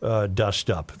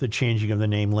dust up, the changing of the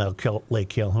name Lake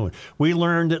Calhoun. We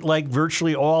learned that, like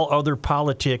virtually all other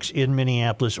politics in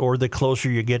Minneapolis, or the closer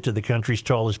you get to the country's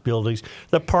tallest buildings,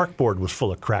 the park board was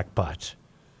full of crackpots.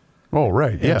 Oh,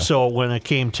 right, yeah. And so when it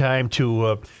came time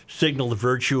to signal the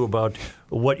virtue about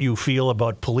what you feel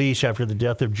about police after the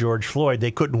death of George Floyd, they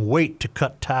couldn't wait to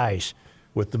cut ties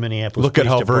with the Minneapolis Look at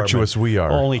Police how Department, virtuous we are.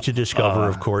 only to discover,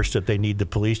 of course, that they need the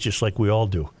police just like we all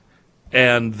do.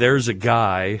 And there's a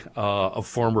guy, a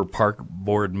former park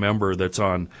board member that's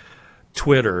on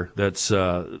Twitter that's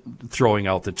throwing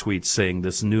out the tweets saying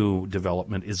this new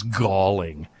development is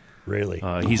galling. Really?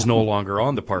 He's no longer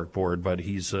on the park board, but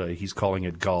he's calling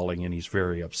it galling, and he's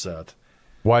very upset.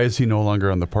 Why is he no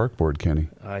longer on the park board, Kenny?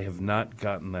 I have not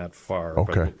gotten that far,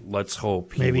 Okay. but let's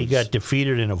hope Maybe he got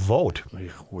defeated in a vote.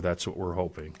 Well, that's what we're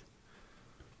hoping.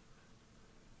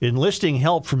 Enlisting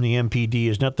help from the MPD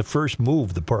is not the first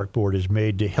move the park board has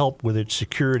made to help with its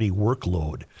security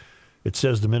workload. It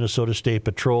says the Minnesota State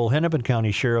Patrol, Hennepin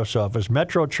County Sheriff's Office,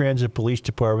 Metro Transit Police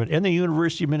Department, and the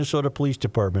University of Minnesota Police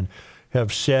Department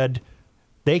have said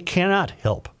they cannot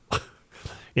help.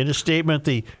 In a statement,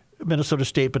 the Minnesota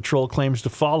State Patrol claims the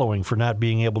following for not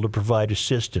being able to provide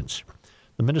assistance.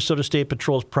 The Minnesota State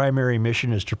Patrol's primary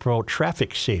mission is to promote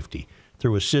traffic safety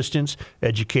through assistance,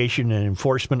 education, and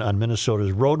enforcement on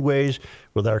Minnesota's roadways,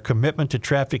 with our commitment to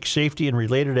traffic safety and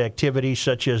related activities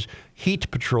such as heat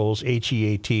patrols,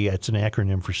 H-E-A-T, that's an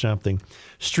acronym for something,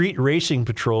 street racing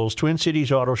patrols, Twin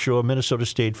Cities Auto Show, Minnesota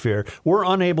State Fair. We're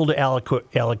unable to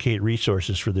allocate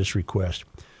resources for this request.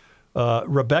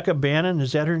 Rebecca Bannon,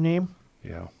 is that her name?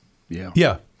 Yeah. Yeah.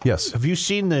 Yeah. Yes. Have you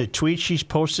seen the tweet she's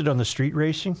posted on the street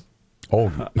racing?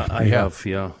 Oh, I have,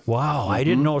 yeah. Wow, I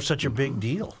didn't know it was such a big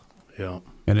deal. Yeah.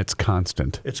 And it's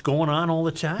constant. It's going on all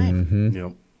the time. Mm-hmm.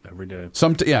 Yep. Every day. And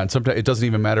sometimes it doesn't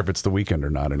even matter if it's the weekend or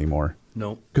not anymore.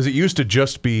 No. Because it used to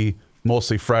just be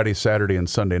mostly Friday, Saturday, and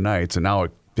Sunday nights, and now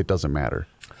it doesn't matter.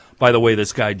 By the way,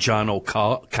 this guy, John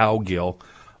O'Cowgill,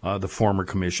 the former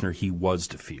commissioner, he was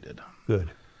defeated.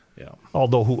 Good. Yeah.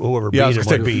 Although whoever Yeah, I beat was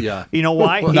him gonna would say, be. yeah. You know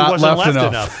why? He Not wasn't left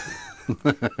enough.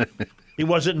 He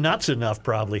wasn't nuts enough,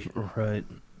 probably. Right.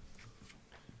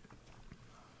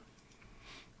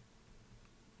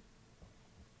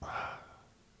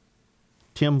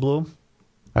 Tim Bloom,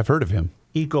 I've heard of him.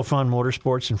 EcoFun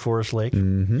Motorsports in Forest Lake.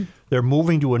 Mm-hmm. They're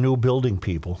moving to a new building,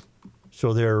 people.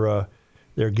 So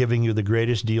they're giving you the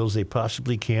greatest deals they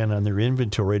possibly can on their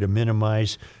inventory to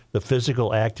minimize the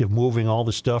physical act of moving all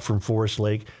the stuff from Forest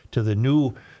Lake to the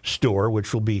new store,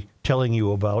 which we'll be telling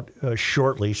you about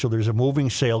shortly. So there's a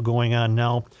moving sale going on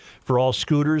now for all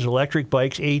scooters, electric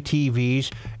bikes,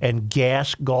 ATVs, and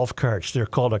gas golf carts. They're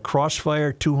called a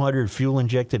Crossfire 200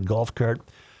 fuel-injected golf cart.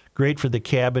 Great for the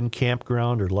cabin,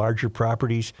 campground, or larger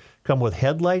properties. Come with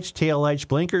headlights, taillights,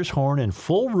 blinkers, horn, and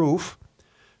full roof.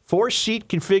 4-seat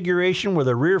configuration with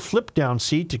a rear flip-down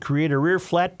seat to create a rear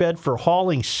flatbed for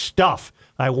hauling stuff.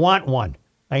 I want one.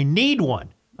 I need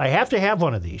one. I have to have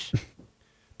one of these.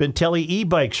 Bentelli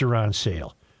e-bikes are on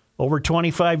sale. Over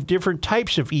 25 different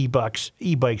types of e-bikes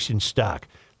in stock.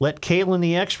 Let Kaylin,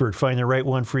 the expert, find the right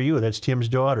one for you. That's Tim's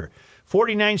daughter.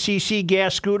 49cc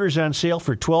gas scooters on sale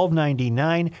for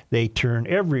 $12.99. They turn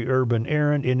every urban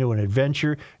errand into an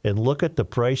adventure. And look at the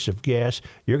price of gas.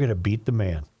 You're going to beat the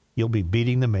man. You'll be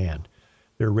beating the man.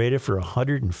 They're rated for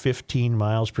 115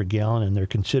 miles per gallon, and they're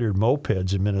considered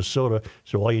mopeds in Minnesota,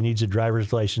 so all you need is a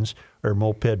driver's license or a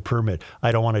moped permit.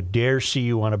 I don't want to dare see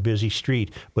you on a busy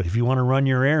street, but if you want to run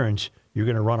your errands, you're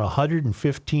going to run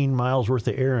 115 miles worth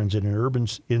of errands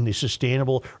in the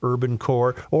sustainable urban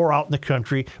core or out in the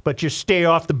country, but just stay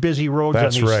off the busy roads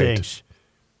That's on these right. things.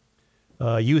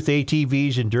 Youth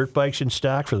ATVs and dirt bikes in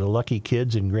stock for the lucky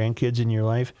kids and grandkids in your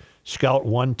life. Scout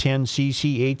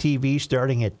 110cc ATV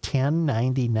starting at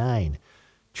 $10.99.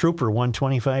 Trooper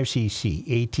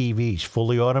 125cc ATVs,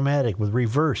 fully automatic with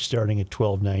reverse, starting at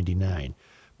 $12.99.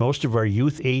 Most of our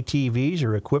youth ATVs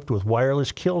are equipped with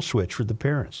wireless kill switch for the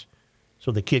parents.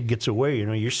 So the kid gets away. You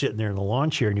know, you're sitting there in the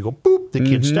lawn chair and you go, boop, the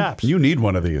kid stops. You need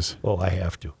one of these. Oh, I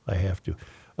have to.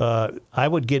 I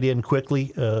would get in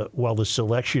quickly. While the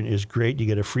selection is great, you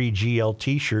get a free GL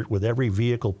T-shirt with every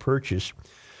vehicle purchase.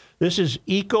 This is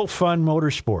EcoFun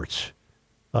Motorsports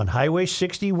on Highway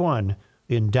 61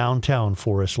 in downtown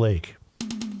Forest Lake.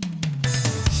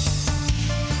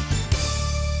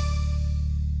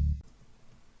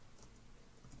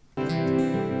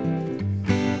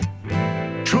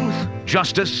 Truth,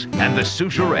 justice, and the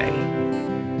Souchere.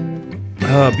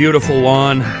 Beautiful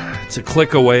lawn. It's a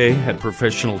click away at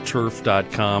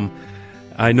professionalturf.com.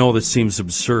 I know this seems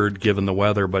absurd given the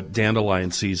weather, but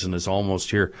dandelion season is almost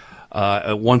here.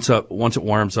 Once it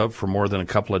warms up for more than a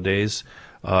couple of days,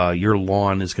 your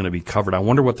lawn is going to be covered. I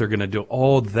wonder what they're going to do.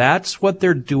 Oh, that's what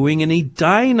they're doing in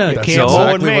Edina. That's Can't exactly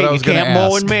mow in May. what I was You gonna can't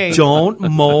mow ask. in May. Don't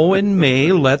mow in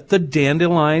May. Let the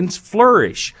dandelions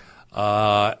flourish.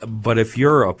 But if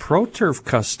you're a ProTurf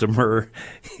customer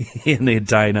in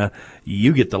Edina,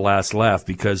 you get the last laugh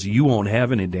because you won't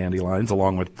have any dandelions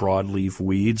along with broadleaf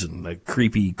weeds and the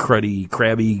creepy, cruddy,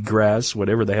 crabby grass,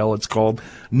 whatever the hell it's called.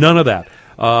 None of that.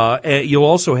 And you'll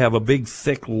also have a big,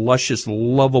 thick, luscious,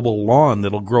 lovable lawn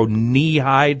that'll grow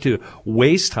knee-high to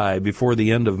waist-high before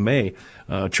the end of May.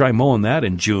 Try mowing that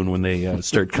in June when they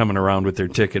start coming around with their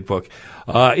ticket book.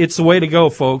 It's the way to go,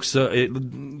 folks.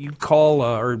 You call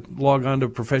or log on to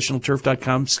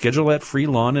professionalturf.com, schedule that free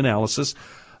lawn analysis.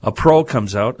 A pro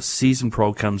comes out, a seasoned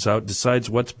pro comes out,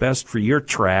 decides what's best for your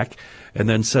track, and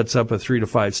then sets up a 3 to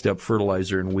 5 step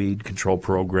fertilizer and weed control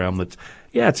program that's,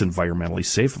 yeah, it's environmentally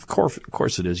safe. Of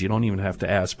course it is. You don't even have to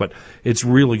ask, but it's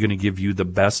really going to give you the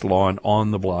best lawn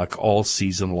on the block all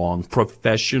season long.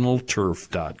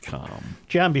 Professionalturf.com.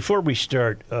 John, before we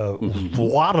start,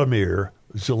 Vladimir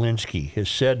Zelensky has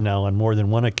said now on more than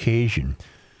one occasion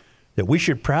that we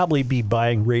should probably be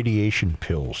buying radiation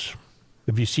pills.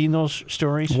 Have you seen those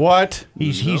stories? What?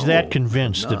 He's that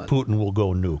convinced that Putin will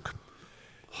go nuke.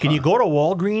 Can you go to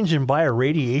Walgreens and buy a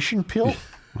radiation pill?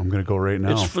 I'm going to go right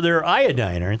now. It's for their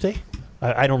iodine, aren't they?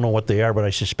 I don't know what they are, but I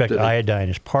suspect iodine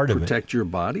is part of it. Protect your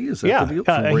body? Is that the deal?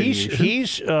 From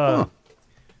radiation?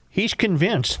 He's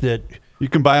convinced that You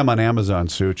can buy them on Amazon,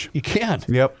 Such. you can.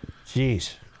 Yep.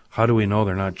 Jeez. How do we know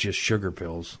they're not just sugar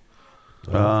pills?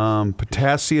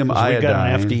 Potassium 'Cause we iodine. got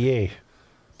an FDA.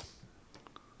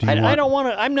 I don't want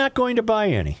to. I'm not going to buy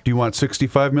any. Do you want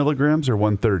 65 milligrams or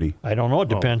 130? I don't know. It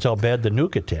depends how bad the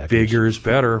nuke attack is. Bigger is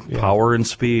better. Power and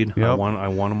speed. Yep. I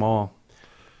want them all.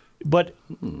 But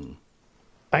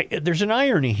there's an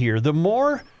irony here. The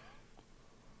more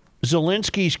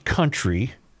Zelensky's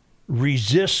country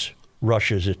resists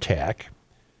Russia's attack,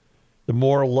 the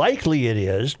more likely it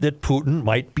is that Putin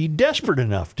might be desperate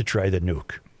enough to try the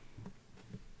nuke.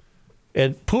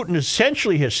 And Putin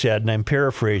essentially has said, and I'm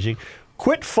paraphrasing,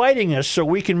 quit fighting us so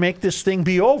we can make this thing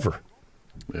be over.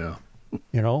 Yeah.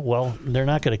 Well, they're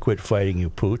not going to quit fighting you,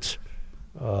 Poots.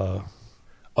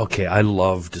 Okay, I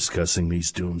love discussing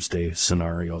these doomsday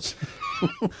scenarios.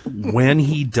 When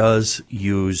he does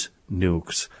use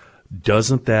nukes,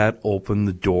 doesn't that open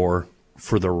the door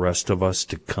for the rest of us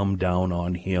to come down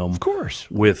on him? Of course.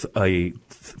 With a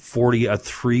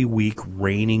 3-week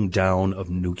raining down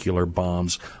of nuclear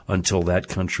bombs until that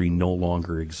country no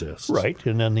longer exists. Right,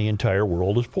 and then the entire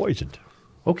world is poisoned.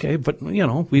 Okay, but,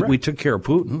 we took care of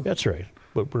Putin. That's right.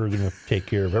 But we're going to take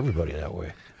care of everybody that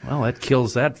way. Well, that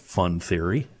kills that fun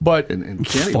theory. But And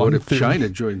Kenny, what if China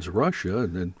joins Russia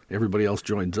and then everybody else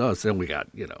joins us? Then we got,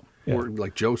 we're,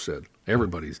 like Joe said,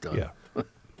 everybody's done. Yeah.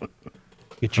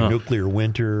 Get your nuclear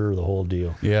winter, the whole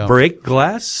deal. Yeah. Break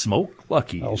glass, smoke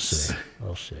Luckies.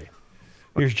 I'll say.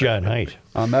 Here's John Haidt.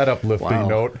 On that uplifting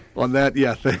note. On that,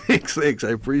 yeah, thanks. I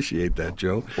appreciate that,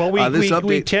 Joe. Well, we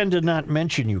update, tend to not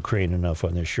mention Ukraine enough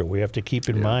on this show. We have to keep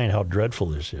in mind how dreadful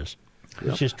this is.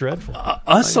 It's just dreadful.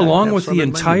 Us, I along have with some the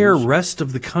in my entire news. rest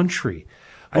of the country.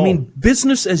 I mean,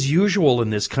 business as usual in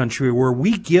this country, where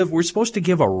we're supposed to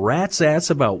give a rat's ass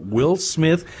about Will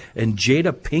Smith and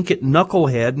Jada Pinkett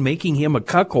knucklehead making him a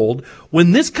cuckold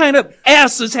when this kind of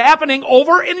ass is happening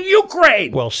over in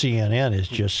Ukraine. Well, CNN is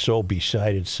just so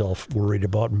beside itself worried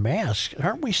about masks.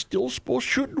 Aren't we still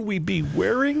shouldn't we be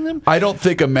wearing them? I don't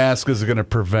think a mask is going to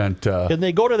prevent. And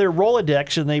they go to their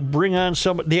Rolodex and they bring on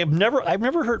somebody. I've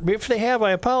never heard, if they have,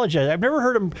 I apologize. I've never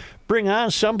heard them bring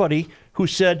on somebody who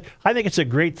said, I think it's a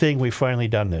great thing we've finally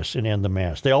done this and end the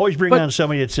mask. They always bring on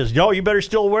somebody that says, no, you better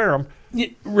still wear them.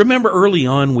 Remember early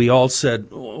on we all said,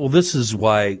 well, this is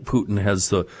why Putin has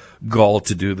the gall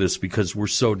to do this, because we're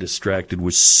so distracted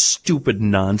with stupid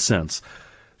nonsense.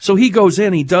 So he goes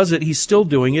in, he does it, he's still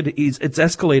doing it, it's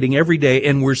escalating every day,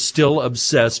 and we're still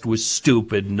obsessed with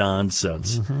stupid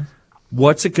nonsense. Mm-hmm.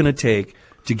 What's it going to take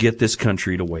to get this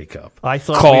country to wake up?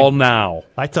 Call now.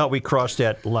 I thought we crossed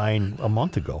that line a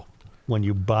month ago when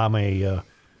you bomb a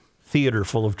theater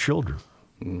full of children.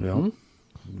 Mm-hmm.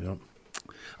 Yep.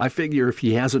 I figure if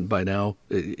he hasn't by now,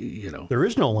 There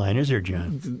is no line, is there,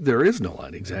 John? There is no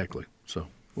line, exactly. So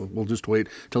we'll just wait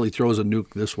till he throws a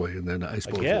nuke this way, and then I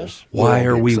suppose. Why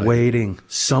are we waiting?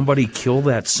 Somebody kill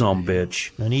that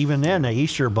sumbitch. And even then, the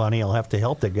Easter Bunny will have to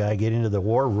help the guy get into the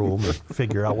war room and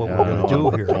figure out what we're going to do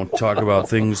here. Don't talk about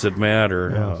things that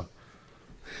matter. Yeah.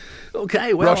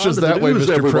 Okay, well, Russia's on to the that way, news,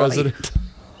 Mr. everybody. President.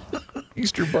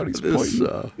 Easter Bunny's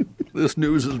pointing. This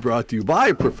news is brought to you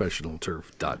by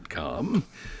ProfessionalTurf.com.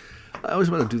 I always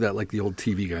want to do that like the old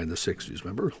TV guy in the 60s,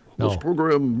 remember? No. This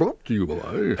program brought to you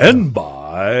by... And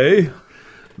by...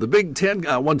 The Big Ten,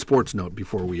 one sports note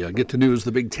before we get to news.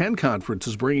 The Big Ten Conference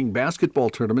is bringing basketball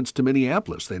tournaments to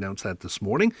Minneapolis. They announced that this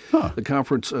morning. The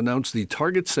conference announced the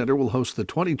Target Center will host the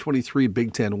 2023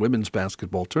 Big Ten Women's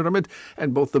Basketball Tournament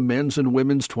and both the men's and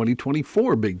women's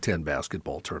 2024 Big Ten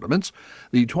basketball tournaments.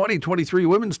 The 2023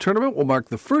 Women's Tournament will mark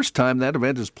the first time that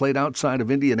event is played outside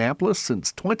of Indianapolis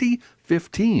since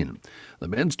 2015. The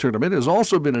men's tournament has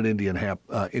also been in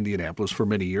Indianapolis for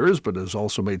many years, but has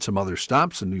also made some other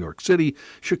stops in New York City,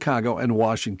 Chicago, and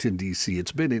Washington, D.C.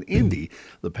 It's been in Indy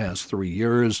the past 3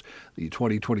 years. The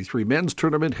 2023 men's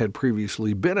tournament had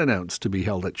previously been announced to be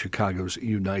held at Chicago's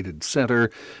United Center.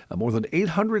 More than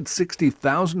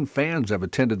 860,000 fans have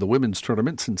attended the women's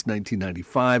tournament since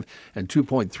 1995, and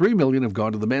 2.3 million have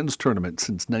gone to the men's tournament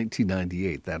since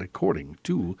 1998. That according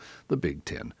to the Big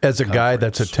Ten. As a guy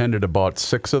that's attended about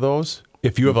 6 of those,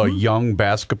 if you have a young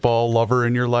basketball lover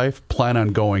in your life, plan on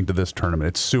going to this tournament.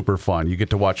 It's super fun. You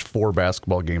get to watch 4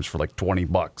 basketball games for like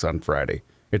 $20 on Friday.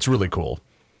 It's really cool.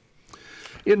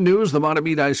 In news, the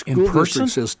Montemita School District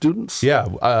says students... Yeah,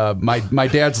 my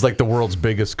dad's like the world's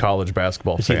biggest college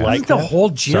basketball fan. I think the whole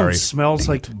gym smells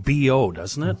like B.O.,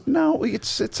 doesn't it? No,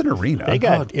 it's an arena. They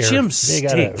got gyms they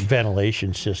got a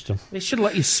ventilation system. They should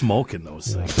let you smoke in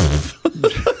those things.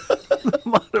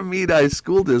 Mahtomedi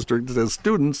School District says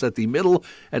students at the middle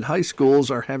and high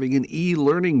schools are having an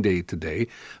e-learning day today.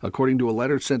 According to a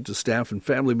letter sent to staff and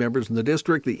family members in the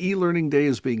district, the e-learning day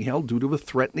is being held due to a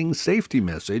threatening safety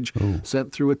message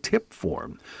sent through a tip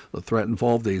form. The threat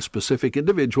involved a specific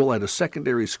individual at a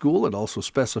secondary school and also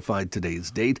specified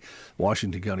today's date.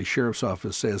 Washington County Sheriff's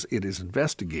Office says it is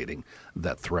investigating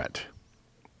that threat.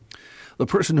 The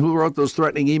person who wrote those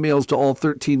threatening emails to all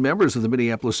 13 members of the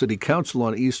Minneapolis City Council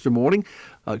on Easter morning,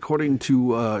 according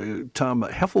to Tom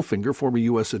Heffelfinger, former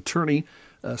U.S. attorney,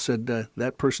 said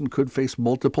that person could face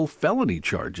multiple felony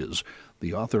charges.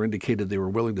 The author indicated they were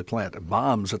willing to plant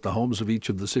bombs at the homes of each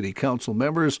of the city council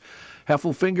members.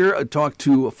 Heffelfinger talked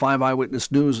to 5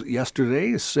 Eyewitness News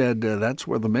yesterday, said that's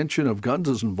where the mention of guns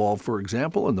is involved, for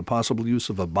example, and the possible use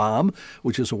of a bomb,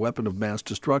 which is a weapon of mass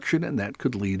destruction, and that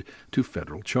could lead to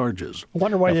federal charges. I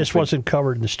wonder why this wasn't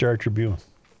covered in the Star Tribune.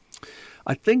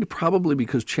 I think probably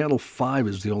because Channel 5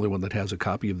 is the only one that has a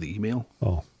copy of the email.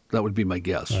 Oh. That would be my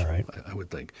guess. All right. I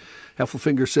would think.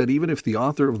 Heffelfinger said even if the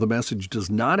author of the message does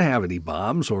not have any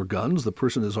bombs or guns, the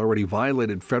person has already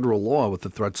violated federal law with the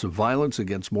threats of violence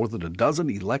against more than a dozen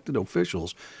elected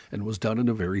officials and was done in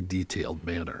a very detailed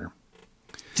manner.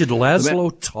 Did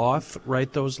Laszlo Toth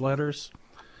write those letters?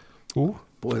 Ooh.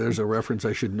 Boy, there's a reference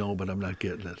I should know, but I'm not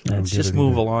getting it. Let's just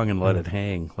move along and let it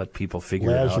hang. Let people figure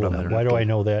it out on their Why do I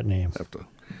know that name? I have to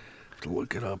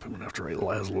look it up. I'm going to have to write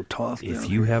Laszlo Toth down. If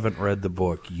you haven't read the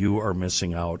book, you are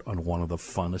missing out on one of the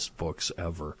funnest books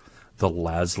ever, The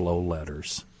Laszlo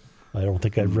Letters. I don't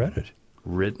think I've read it.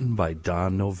 Written by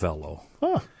Don Novello,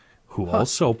 who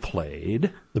also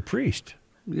played The priest.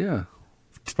 Yeah.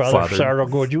 Father Sardo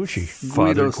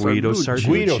Father Guido Sarducci.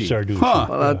 Guido Sarducci.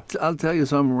 Well, I'll tell you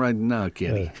something right now,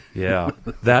 Kenny. Yeah,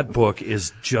 that book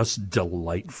is just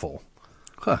delightful.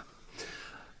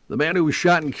 The man who was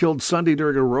shot and killed Sunday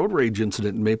during a road rage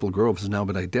incident in Maple Grove has now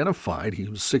been identified. He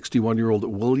was 61-year-old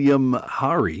William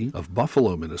Hari of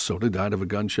Buffalo, Minnesota, died of a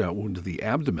gunshot wound to the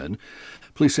abdomen.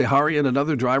 Police say Hari and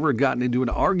another driver had gotten into an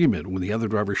argument when the other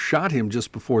driver shot him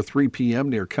just before 3 p.m.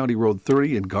 near County Road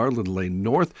 30 and Garland Lane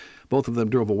North. Both of them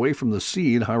drove away from the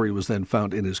scene. Hari was then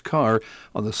found in his car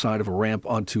on the side of a ramp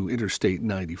onto Interstate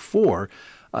 94.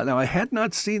 Now, I had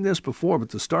not seen this before,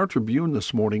 but the Star Tribune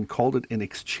this morning called it an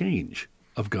exchange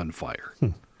of gunfire.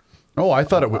 Oh, I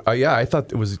thought it was. I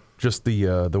thought it was just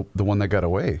the one that got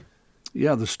away.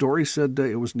 Yeah, the story said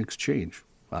it was an exchange.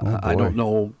 I don't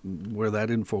know where that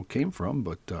info came from,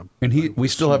 but and we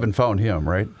still haven't found him,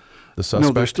 right? The suspect.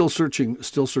 No, they're still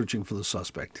searching for the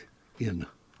suspect in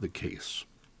the case.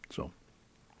 So,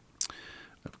 I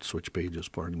have to switch pages.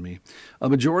 Pardon me. A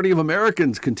majority of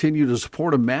Americans continue to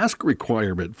support a mask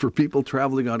requirement for people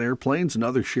traveling on airplanes and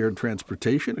other shared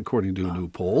transportation, according to a new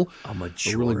poll. A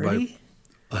majority?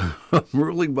 A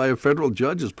ruling by a federal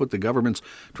judge has put the government's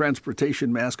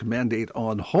transportation mask mandate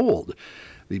on hold.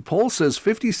 The poll says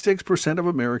 56% of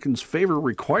Americans favor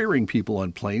requiring people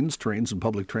on planes, trains, and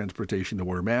public transportation to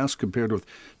wear masks, compared with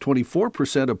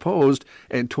 24% opposed,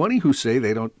 and 20% who say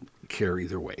they don't care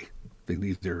either way. They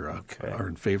neither are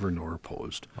in favor nor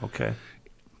opposed. Okay.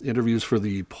 Interviews for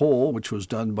the poll, which was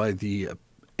done by the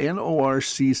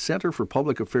NORC Center for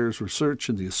Public Affairs Research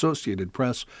and the Associated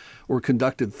Press, were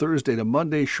conducted Thursday to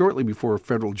Monday, shortly before a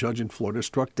federal judge in Florida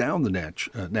struck down the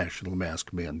national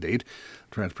mask mandate.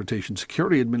 Transportation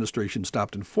Security Administration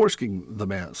stopped enforcing the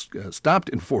mask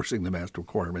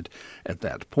requirement at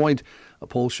that point. A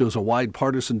poll shows a wide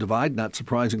partisan divide, not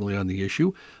surprisingly, on the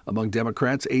issue. Among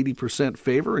Democrats, 80%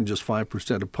 favor and just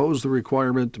 5% oppose the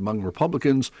requirement. Among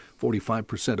Republicans,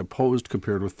 45% opposed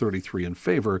compared with 33% in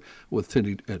favor, with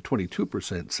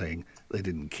 22% saying they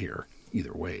didn't care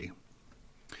either way.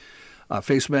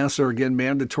 Face masks are again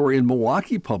mandatory in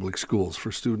Milwaukee public schools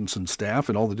for students and staff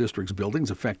in all the district's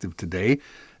buildings effective today.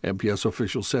 MPS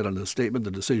officials said in a statement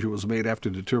the decision was made after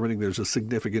determining there's a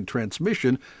significant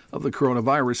transmission of the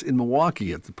coronavirus in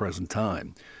Milwaukee at the present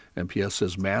time. MPS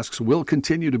says masks will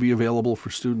continue to be available for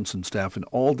students and staff in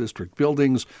all district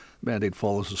buildings. The mandate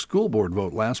follows a school board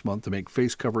vote last month to make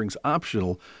face coverings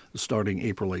optional starting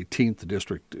April 18th. The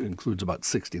district includes about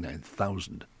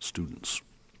 69,000 students.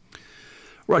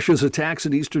 Russia's attacks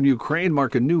in eastern Ukraine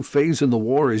mark a new phase in the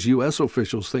war as U.S.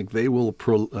 officials think they will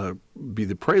be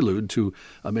the prelude to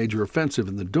a major offensive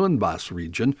in the Donbas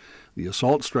region. The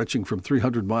assault, stretching from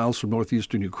 300 miles from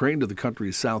northeastern Ukraine to the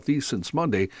country's southeast since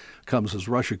Monday, comes as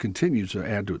Russia continues to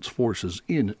add to its forces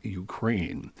in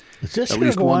Ukraine. Is this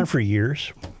going to go on for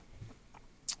years? Are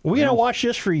we going to watch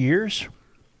this for years?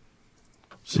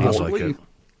 Seems like it.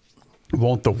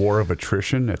 Won't the war of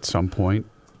attrition at some point?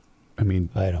 I mean,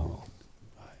 I don't know.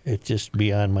 It's just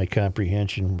beyond my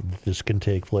comprehension that this can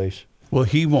take place. Well,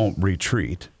 he won't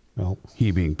retreat. No.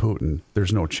 He being Putin.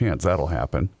 There's no chance that'll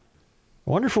happen.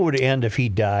 I wonder if it would end if he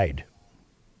died.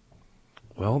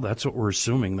 Well, that's what we're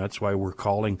assuming. That's why we're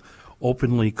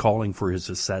openly calling for his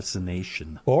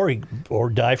assassination. Or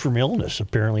die from illness.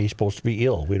 Apparently he's supposed to be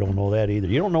ill. We don't know that either.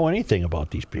 You don't know anything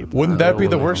about these people. Wouldn't that be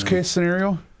the worst case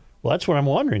scenario? Well, that's what I'm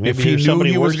wondering. If Maybe he there's knew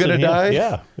somebody he was worse than gonna him.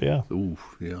 die? Yeah. Ooh,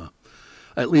 yeah.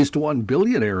 At least one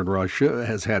billionaire in Russia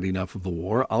has had enough of the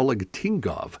war. Oleg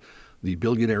Tingov, the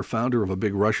billionaire founder of a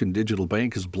big Russian digital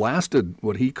bank, has blasted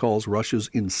what he calls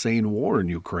Russia's insane war in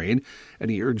Ukraine,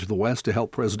 and he urged the West to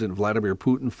help President Vladimir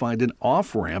Putin find an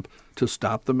off-ramp to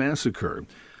stop the massacre.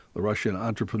 The Russian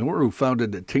entrepreneur who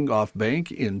founded Tinkoff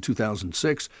Bank in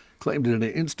 2006 claimed in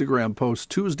an Instagram post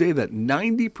Tuesday that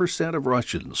 90% of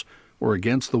Russians were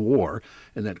against the war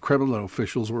and that Kremlin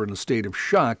officials were in a state of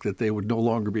shock that they would no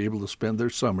longer be able to spend their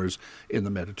summers in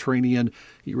the Mediterranean.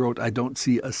 He wrote, "I don't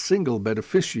see a single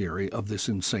beneficiary of this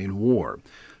insane war."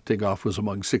 Tinkoff was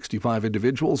among 65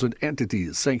 individuals and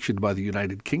entities sanctioned by the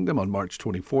United Kingdom on March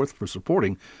 24th for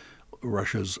supporting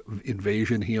Russia's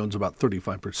invasion. He owns about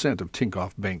 35% of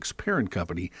Tinkoff Bank's parent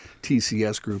company,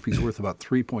 TCS Group. He's worth about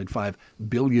 $3.5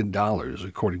 billion,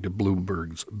 according to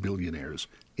Bloomberg's Billionaires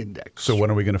Index. So when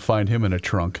are we going to find him in a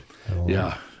trunk?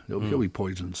 Yeah, he'll be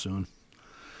poisoned soon.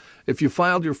 If you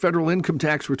filed your federal income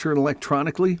tax return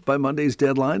electronically by Monday's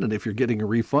deadline, and if you're getting a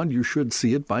refund, you should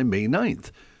see it by May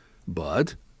 9th.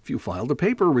 But if you filed a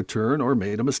paper return or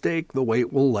made a mistake, the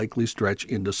wait will likely stretch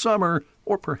into summer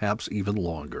or perhaps even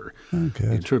longer.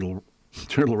 The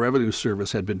Internal Revenue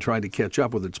Service had been trying to catch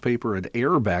up with its paper and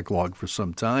error backlog for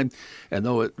some time, and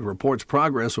though it reports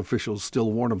progress, officials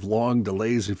still warn of long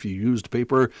delays if you used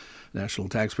paper. National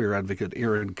taxpayer advocate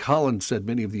Aaron Collins said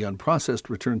many of the unprocessed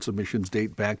return submissions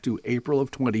date back to April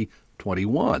of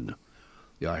 2021.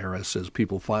 The IRS says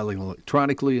people filing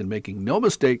electronically and making no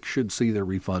mistake should see their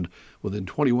refund within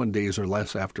 21 days or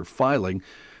less after filing.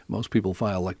 Most people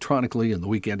file electronically. In the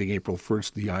week ending April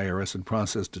 1st, the IRS had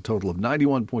processed a total of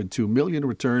 91.2 million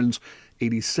returns.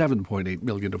 87.8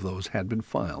 million of those had been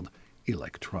filed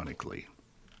electronically.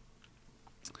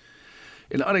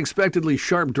 An unexpectedly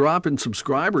sharp drop in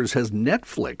subscribers has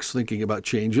Netflix thinking about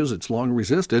changes it's long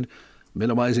resisted,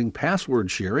 minimizing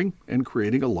password sharing and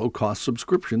creating a low-cost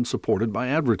subscription supported by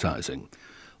advertising.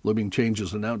 Looming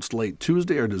changes announced late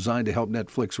Tuesday are designed to help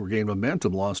Netflix regain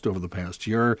momentum lost over the past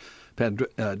year.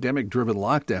 Pandemic-driven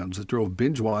lockdowns that drove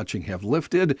binge-watching have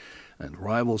lifted, and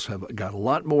rivals have got a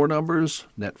lot more numbers.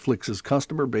 Netflix's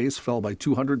customer base fell by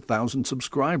 200,000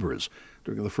 subscribers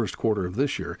during the first quarter of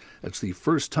this year. That's the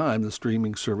first time the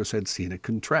streaming service had seen a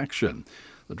contraction.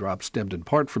 The drop stemmed in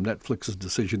part from Netflix's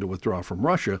decision to withdraw from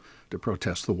Russia to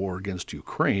protest the war against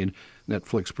Ukraine.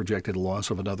 Netflix projected a loss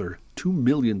of another 2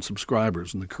 million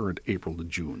subscribers in the current April to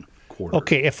June quarter.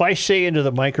 Okay, if I say into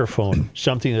the microphone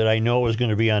something that I know is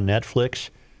going to be on Netflix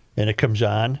and it comes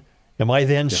on, am I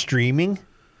then streaming?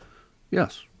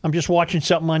 Yes. I'm just watching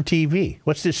something on TV.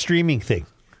 What's this streaming thing?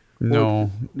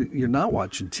 No. Well, you're not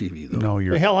watching TV, though. No,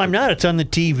 you're... The hell, I'm not. It's on the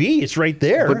TV. It's right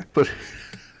there. But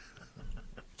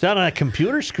it's not on a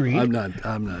computer screen. I'm not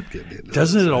getting into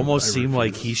Doesn't this. it almost I seem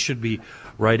like refuse. he should be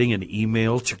writing an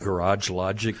email to Garage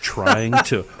Logic trying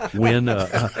to win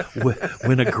a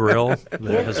grill?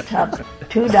 That has,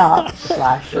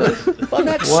 $2 I'm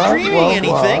not streaming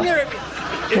anything.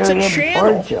 It's a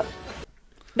channel. Georgia.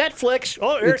 Netflix.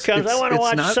 Oh, here it comes. I want to it's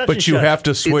watch not- such But and you such. have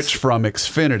to switch from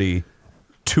Xfinity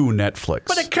to Netflix.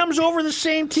 But it comes over the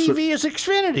same TV as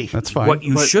Xfinity. That's fine. what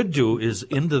you should do is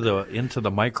into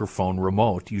the microphone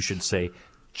remote, you should say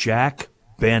Jack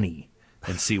Benny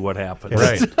and see what happens.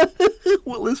 Right.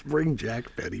 Well, let's bring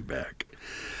Jack Benny back.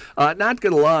 Not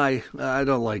going to lie, I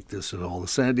don't like this at all. The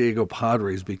San Diego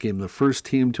Padres became the first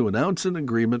team to announce an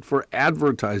agreement for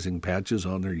advertising patches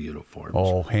on their uniforms.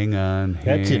 Oh, hang on.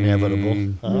 That's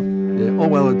inevitable. Huh? Yeah, oh,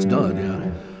 well, it's done, yeah.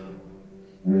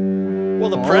 Well,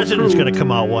 the president's going to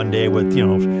come out one day with,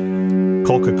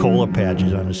 Coca-Cola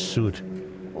patches on his suit.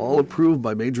 All approved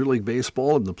by Major League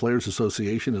Baseball and the Players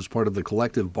Association as part of the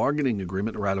collective bargaining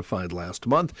agreement ratified last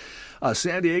month.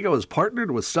 San Diego has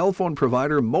partnered with cell phone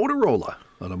provider Motorola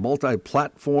on a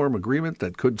multi-platform agreement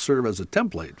that could serve as a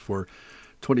template for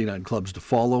 29 clubs to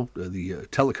follow. The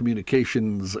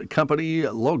telecommunications company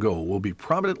logo will be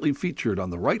prominently featured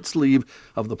on the right sleeve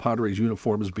of the Padres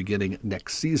uniforms beginning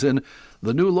next season.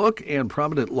 The new look and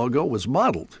prominent logo was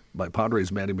modeled by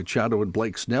Padres Manny Machado and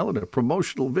Blake Snell in a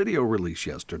promotional video release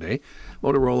yesterday.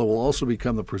 Motorola will also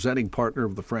become the presenting partner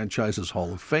of the franchise's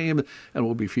Hall of Fame and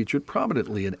will be featured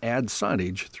prominently in ad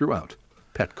signage throughout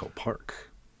Petco Park.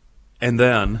 And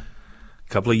then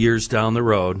couple of years down the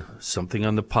road, somebody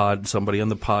on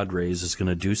the Padres is going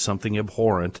to do something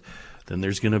abhorrent. Then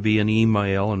there's going to be an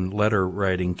email and letter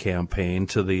writing campaign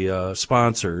to the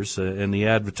sponsors and the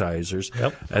advertisers.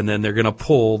 Yep. And then they're going to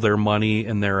pull their money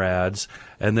and their ads.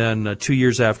 And then 2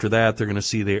 years after that, they're going to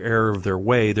see the error of their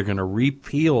way. They're going to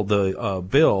repeal the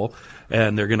bill,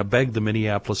 and they're going to beg the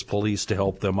Minneapolis police to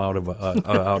help them out of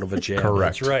a jam.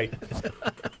 Correct. That's right.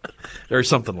 Or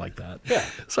something like that. Yeah,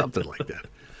 something like that.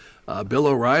 Bill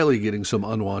O'Reilly getting some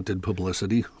unwanted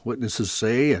publicity. Witnesses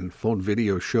say and phone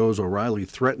video shows O'Reilly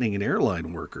threatening an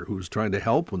airline worker who was trying to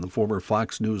help when the former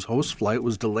Fox News host flight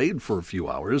was delayed for a few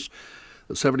hours.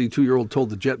 The 72-year-old told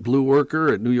the JetBlue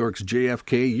worker at New York's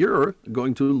JFK, "You're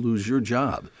going to lose your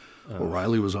job."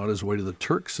 O'Reilly was on his way to the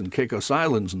Turks and Caicos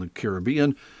Islands in the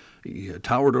Caribbean. He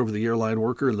towered over the airline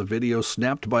worker in the video,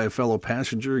 snapped by a fellow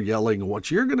passenger, yelling,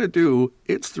 "What you're going to do,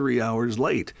 it's 3 hours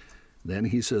late." Then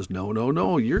he says, "No, no,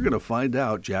 no, you're going to find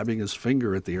out," jabbing his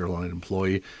finger at the airline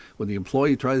employee. When the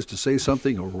employee tries to say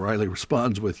something, O'Reilly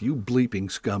responds with, "You bleeping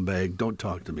scumbag, don't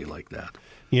talk to me like that."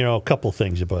 You know, a couple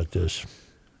things about this.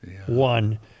 Yeah.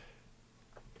 One,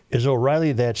 is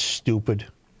O'Reilly that stupid?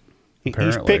 He's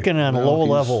Apparently. picking on Well,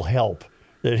 low-level help.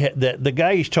 That the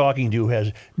guy he's talking to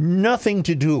has nothing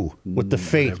to do with the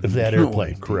fate of that no airplane.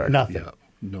 idea. Correct. Nothing. Yeah,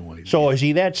 no idea. So is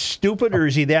he that stupid, or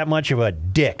is he that much of a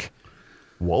dick?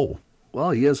 Whoa. Well,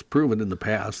 he has proven in the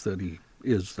past that he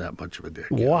is that much of a dick.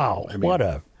 yeah. Wow, I mean,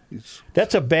 he's-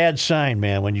 that's a bad sign,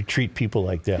 man, when you treat people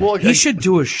like that. Well, he should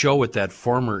do a show with that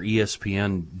former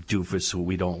ESPN doofus who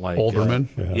we don't like. Olbermann?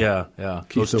 Yeah.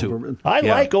 Keith Those two. Olbermann. I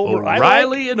Yeah. like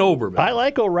O'Reilly and Oberman. I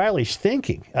like O'Reilly's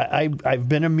thinking. I've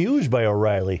been amused by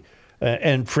O'Reilly,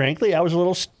 and frankly, I was a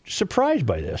little surprised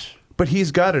by this. But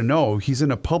he's got to know he's in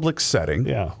a public setting.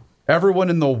 Yeah. Everyone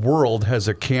in the world has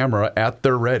a camera at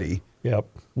their ready. Yep.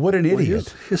 What an Well,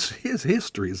 idiot. his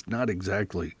history is not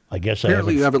exactly. I guess I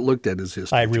Apparently, you haven't. haven't looked at his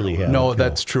history. I really Joe. haven't. No,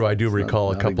 that's true. I do recall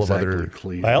a Not couple of exactly other.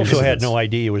 clean. I also had incidents. no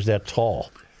idea he was that tall.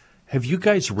 Have you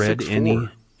guys read 6'4". any?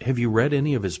 Have you read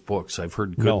any of his books? I've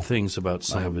heard good No. things about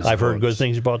some of his. I've heard good books.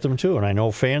 things about them too, and I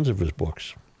know fans of his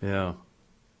books. Yeah.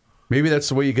 Maybe that's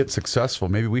the way you get successful.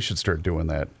 Maybe we should start doing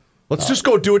that. Let's just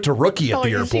go do it to Rookie at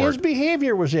the his airport.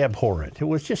 behavior was abhorrent. It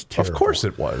was just terrible. Of course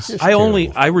it was. Just I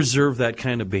terrible. reserve that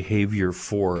kind of behavior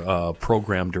for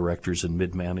program directors and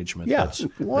mid management. Yeah.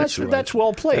 Well, that's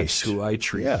well placed. That's who I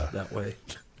treat Yeah. that way.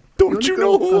 Don't you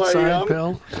know who I outside, am?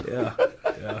 pal?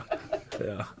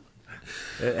 Yeah.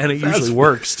 And it usually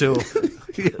works too.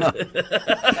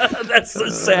 That's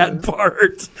the sad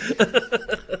part.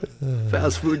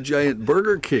 Fast food giant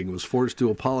Burger King was forced to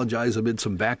apologize amid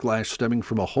some backlash stemming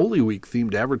from a Holy Week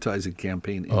themed advertising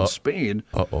campaign in Spain.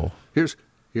 Uh-oh. Here's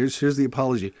the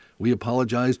apology. "We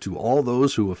apologize to all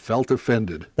those who have felt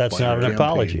offended." That's by not our an campaign."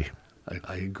 apology.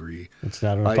 I agree. It's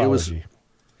not an It was- apology.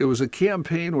 It was a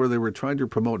campaign where they were trying to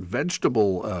promote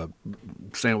vegetable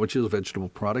sandwiches, vegetable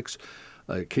products.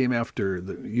 The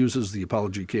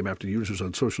apology came after users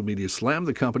on social media slammed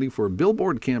the company for a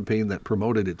billboard campaign that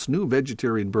promoted its new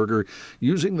vegetarian burger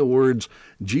using the words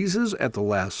 "Jesus at the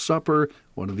Last Supper."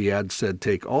 One of the ads said,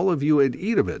 "Take all of you and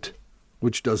eat of it,"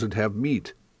 which doesn't have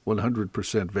meat,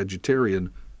 100%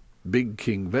 vegetarian, Big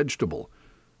King vegetable.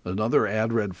 Another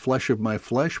ad read "Flesh of my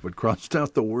flesh," but crossed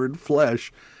out the word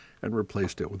 "flesh" and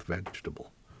replaced it with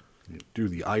 "vegetable." You do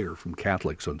the ire from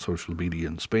Catholics on social media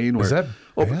in Spain. Where, Is that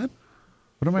bad?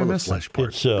 What am I well, the missing? flesh part.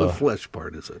 It's, the flesh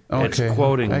part is it? Okay, It's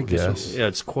quoting. I guess. Yeah,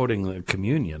 it's quoting the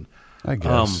communion. I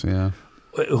guess, yeah.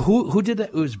 Who did that?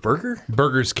 It was Burger.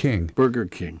 Burger's King. Burger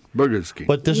King. Burger's King.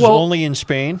 But this is Well- only in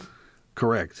Spain?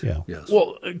 Correct. Yeah. Yes.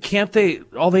 Well, can't they?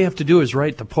 All they have to do is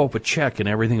write the Pope a check, and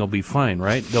everything will be fine,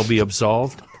 right? They'll be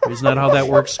absolved. Isn't that how that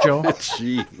works, Joe?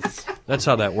 Jeez. That's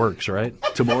how that works, right?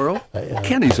 Tomorrow,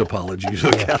 Kenny's apology to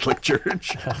the Catholic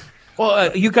Church.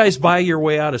 Well, you guys buy your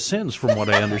way out of sins, from what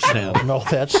I understand. No,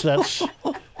 that's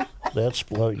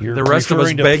well, you're The rest of us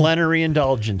referring to beg- plenary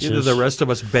indulgences. Either the rest of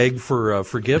us beg for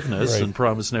forgiveness Right. and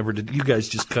promise never to. You guys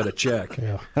just cut a check.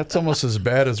 That's almost as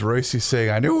bad as Royce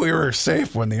saying, "I knew we were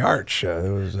safe when the arch,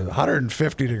 it was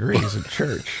 150 degrees in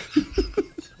church."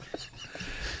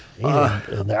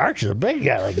 And the Arch is a big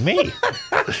guy like me.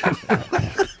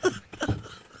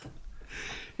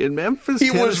 In Memphis,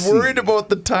 He was Tennessee, worried about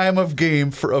the time of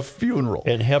game for a funeral.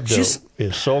 And Hebdo Just-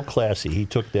 is so classy. He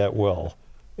took that well.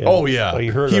 And Oh, yeah. He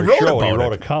heard He our wrote show. He about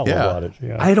wrote it. a column Yeah. about it.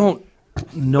 Yeah. I don't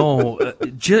know.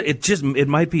 It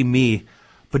might be me,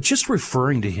 but just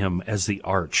referring to him as the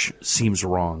Arch seems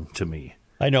wrong to me.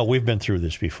 I know we've been through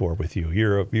this before with you.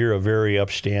 You're a very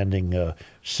upstanding,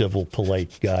 civil,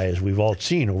 polite guy, as we've all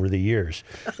seen over the years,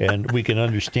 and we can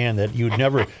understand that you'd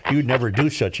never do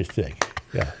such a thing.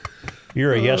 Yeah.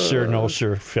 You're a yes sir, no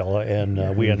sir fella,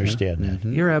 and we understand that.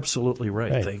 You're absolutely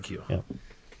right. Right. Thank you. Yeah.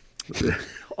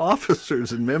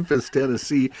 Officers in Memphis,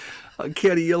 Tennessee.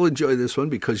 Kenny, you'll enjoy this one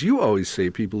because you always say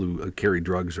people who carry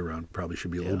drugs around probably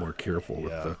should be a little more careful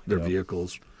with their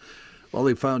vehicles. Well,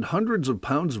 they found hundreds of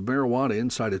pounds of marijuana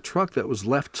inside a truck that was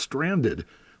left stranded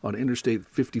on Interstate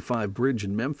 55 bridge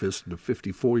in Memphis, and a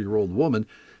 54-year-old woman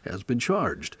has been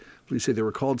charged. Police say they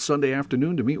were called Sunday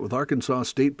afternoon to meet with Arkansas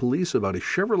State Police about a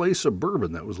Chevrolet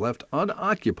Suburban that was left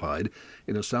unoccupied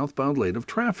in a southbound lane of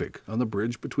traffic on the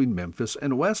bridge between Memphis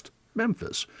and West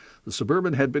Memphis. The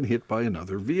Suburban had been hit by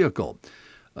another vehicle.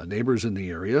 Neighbors in the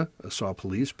area saw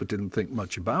police but didn't think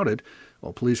much about it.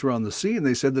 While police were on the scene,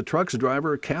 they said the truck's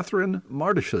driver, Catherine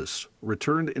Martishus,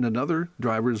 returned in another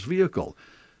driver's vehicle.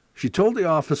 She told the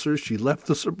officers she left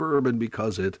the Suburban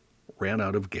because it ran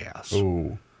out of gas.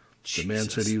 Ooh. The man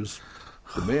said he was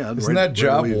the man. Isn't that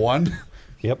job away. one?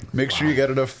 Yep. Make sure you got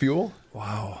enough fuel.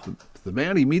 Wow. The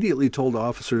man immediately told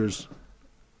officers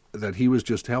that he was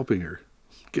just helping her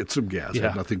get some gas. It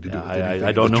had nothing to do with anything.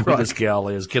 I don't in the know who truck. this gal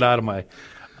is. Get out of my.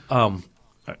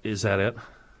 Is that it?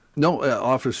 No,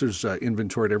 officers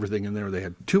inventoried everything in there. They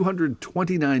had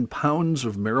 229 pounds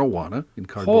of marijuana in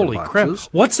cardboard Holy boxes.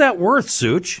 crap! What's that worth,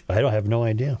 Such? I don't have no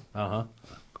idea.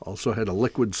 Also had a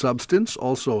liquid substance.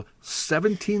 Also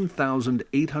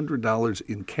 $17,800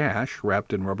 in cash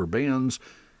wrapped in rubber bands,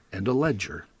 and a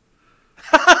ledger.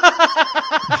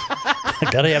 I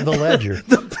gotta have the ledger.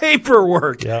 The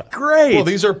paperwork. Yeah. Great. Well,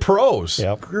 these are pros.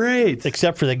 Yep. Great.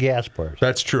 Except for the gas part.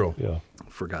 That's true. Yeah.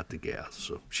 Forgot the gas,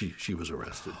 so she was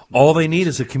arrested. All they need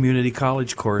is a community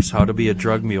college course, how to be a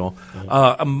drug mule.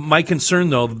 My concern,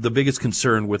 though, the biggest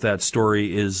concern with that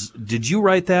story is, did you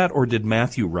write that or did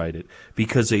Matthew write it?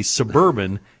 Because a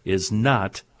Suburban is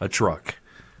not a truck.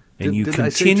 And you Did I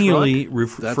say continually truck?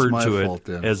 refer That's my to fault, it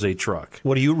then. as a truck.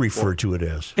 What do you refer to it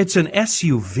as? It's an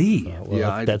SUV. Well,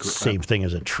 Yeah, I'd that's the agree. same thing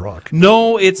as a truck.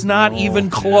 No, it's not even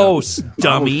close, I'm with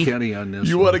dummy. Kenny on this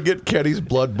You one. want to get Kenny's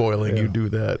blood boiling, you do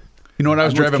that. You know, when I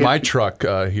was I'm with driving my Kenny. truck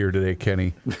here today,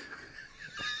 Kenny,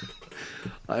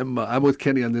 I'm with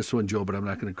Kenny on this one, Joe, but I'm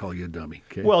not going to call you a dummy.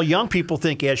 Okay? Well, young people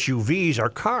think SUVs are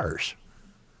cars.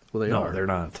 Well, they No, are. they're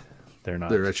not. They're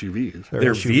not. They're SUVs.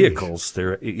 They're SUVs. vehicles.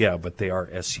 But they are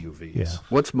SUVs. Yeah.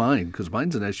 What's mine? Because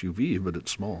mine's an SUV, but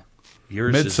it's small.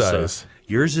 Yours Mid-size.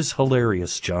 Yours is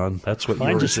hilarious, John. That's what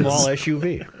Mine's a yours small is.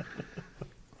 SUV.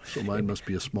 So mine must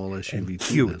be a small SUV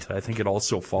too. Cute. then. I think it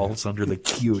also falls under the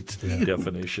cute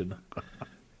definition.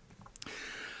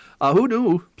 Who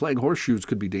knew playing horseshoes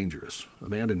could be dangerous? A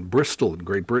man in Bristol in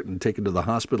Great Britain taken to the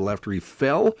hospital after he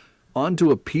fell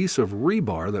onto a piece of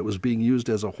rebar that was being used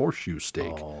as a horseshoe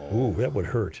stake. Ooh, that would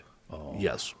hurt.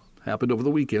 Yes. Happened over the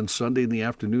weekend, Sunday in the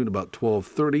afternoon, about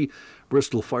 12:30.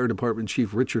 Bristol Fire Department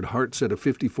Chief Richard Hart said a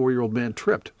 54-year-old man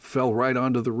tripped, fell right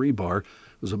onto the rebar. It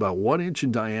was about 1 inch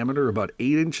in diameter. About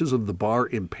 8 inches of the bar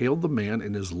impaled the man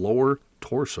in his lower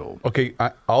torso. okay,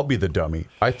 I'll be the dummy.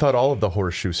 I thought all of the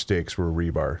horseshoe stakes were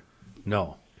rebar.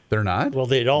 No. They're not? Well,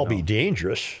 they'd all be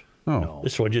dangerous. Oh,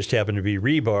 This one just happened to be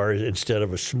rebar instead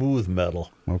of a smooth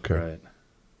metal. okay. Right.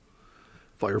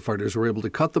 Firefighters were able to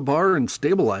cut the bar and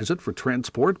stabilize it for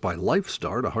transport by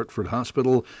LifeStar to Hartford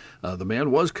Hospital. The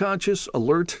man was conscious,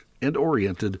 alert, and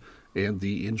oriented, and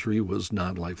the injury was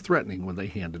non-life-threatening when they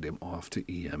handed him off to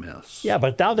EMS. Yeah,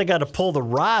 but now they got to pull the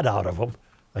rod out of them.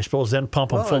 I suppose then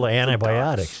pump them Well, full of the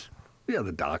antibiotics. Yeah,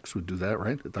 the docs would do that,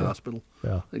 right, at the hospital?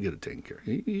 Yeah. They get it taken care of.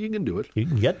 You can do it. You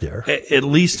can get there. At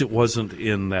least it wasn't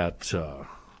in that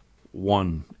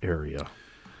one area,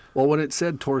 Well, when it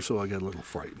said torso, I got a little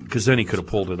frightened. because then he could have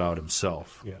pulled it out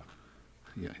himself. Yeah.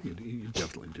 Yeah, you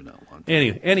definitely do not want.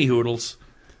 Any hoodles.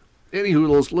 Any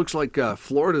hoodles, looks like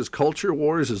Florida's culture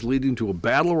wars is leading to a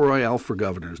battle royale for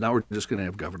governors. Now we're just going to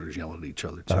have governors yelling at each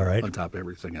other, too, All right. on top of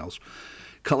everything else.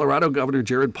 Colorado Governor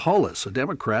Jared Polis, a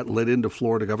Democrat, led into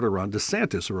Florida Governor Ron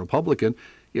DeSantis, a Republican,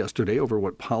 yesterday over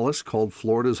what Polis called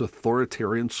Florida's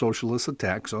authoritarian socialist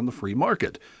attacks on the free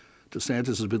market. DeSantis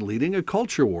has been leading a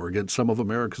culture war against some of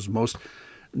America's most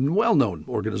well-known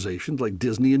organizations like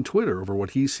Disney and Twitter over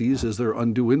what he sees as their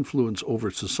undue influence over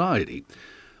society.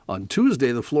 On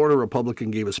Tuesday, the Florida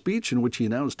Republican gave a speech in which he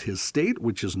announced his state,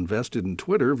 which is invested in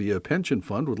Twitter via a pension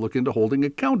fund, would look into holding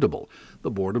accountable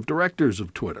the board of directors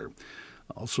of Twitter.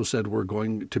 Also said we're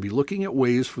going to be looking at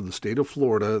ways for the state of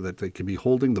Florida that they can be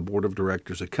holding the board of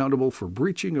directors accountable for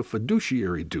breaching a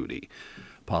fiduciary duty.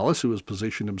 Polis, who has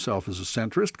positioned himself as a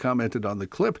centrist, commented on the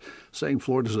clip, saying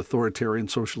Florida's authoritarian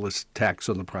socialist attacks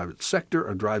on the private sector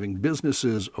are driving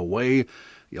businesses away.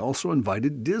 He also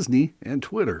invited Disney and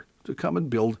Twitter to come and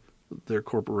build their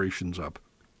corporations up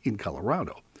in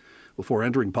Colorado. Before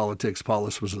entering politics,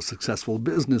 Paulus was a successful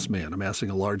businessman, amassing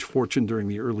a large fortune during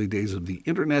the early days of the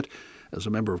Internet. As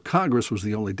a member of Congress, was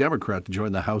the only Democrat to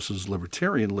join the House's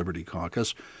Libertarian Liberty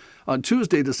Caucus. On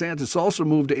Tuesday, DeSantis also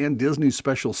moved to end Disney's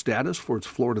special status for its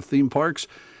Florida theme parks.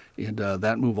 And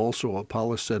that move also,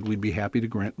 Paulus said, we'd be happy to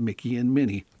grant Mickey and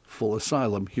Minnie full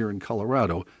asylum here in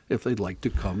Colorado if they'd like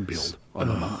to come build on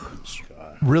the mountains.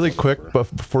 Really quick,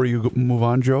 but before you move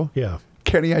on, Joe. Yeah.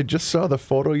 Kenny, I just saw the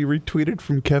photo you retweeted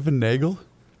from Kevin Nagel.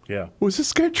 Yeah. Was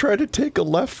this guy trying to take a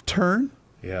left turn?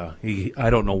 Yeah. I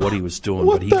don't know what he was doing,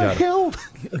 What but he the got hell?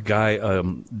 a guy.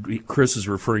 Chris is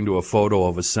referring to a photo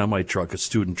of a semi truck. A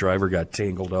student driver got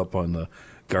tangled up on the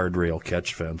guardrail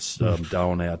catch fence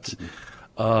down at.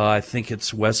 I think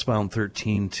it's westbound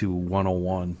 13 to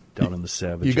 101 down in the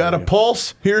Savage. You got a area.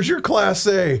 pulse? Here's your Class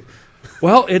A.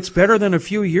 Well, it's better than a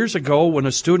few years ago when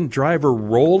a student driver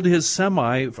rolled his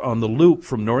semi on the loop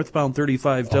from northbound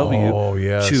 35W Oh,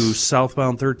 yes. to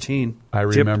southbound 13. I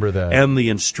remember that. And the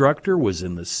instructor was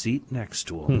in the seat next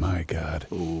to him. My God.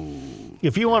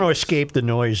 If you want to escape the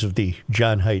noise of the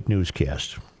John Haidt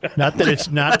newscast, not that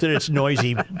it's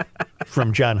noisy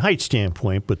from John Haidt's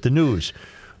standpoint, but the news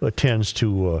tends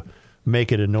to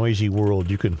make it a noisy world.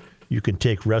 You can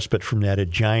take respite from that at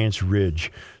Giants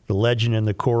Ridge. The legend and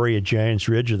the quarry at Giants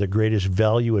Ridge are the greatest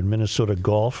value in Minnesota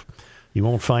golf. You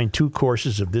won't find two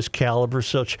courses of this caliber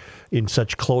in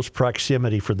such close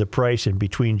proximity for the price. And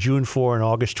between June 4 and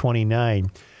August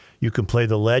 29, you can play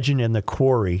the legend and the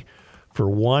quarry for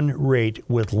one rate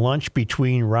with lunch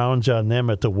between rounds on them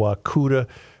at the Wakuta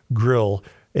Grill.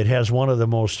 It has one of the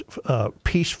most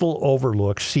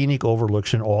peaceful scenic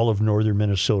overlooks in all of northern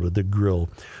Minnesota, the Grill.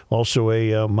 Also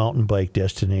a mountain bike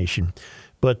destination.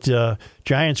 But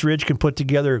Giants Ridge can put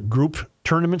together group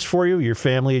tournaments for you. Your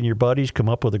family and your buddies come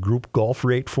up with a group golf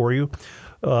rate for you.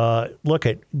 Look,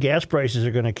 gas prices are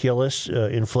going to kill us.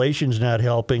 Inflation's not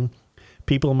helping.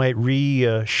 People might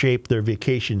reshape their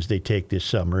vacations they take this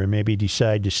summer and maybe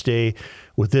decide to stay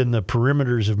within the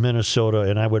perimeters of Minnesota.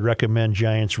 And I would recommend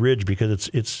Giants Ridge because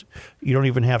it's you don't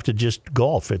even have to just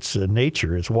golf. It's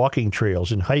nature. It's walking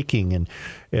trails and hiking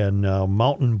and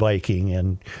mountain biking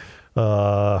and.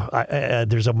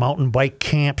 There's a mountain bike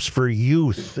camps for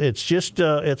youth. It's just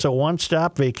it's a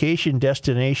one-stop vacation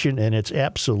destination, and it's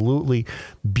absolutely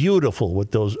beautiful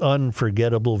with those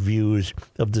unforgettable views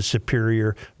of the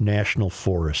Superior National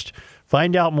Forest.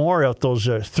 Find out more about those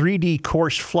 3D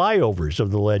course flyovers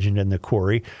of the legend and the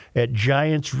quarry at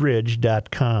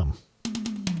giantsridge.com.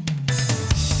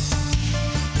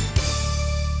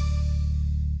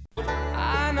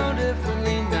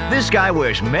 This guy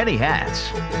wears many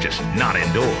hats, just not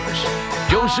indoors.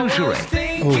 Joe Souchere.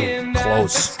 Ooh,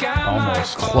 close.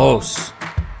 Almost. Close.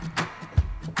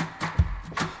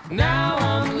 Now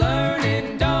I'm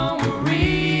learning, don't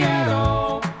worry at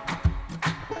all.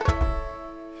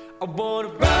 I wanna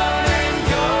run and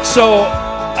go. So,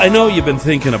 I know you've been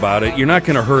thinking about it. You're not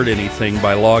going to hurt anything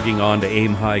by logging on to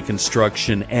Aim High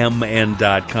Construction,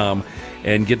 MN.com,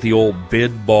 and get the old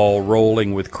bid ball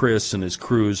rolling with Chris and his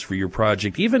crews for your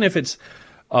project. Even if it's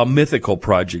a mythical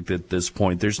project at this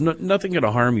point, there's nothing going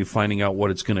to harm you finding out what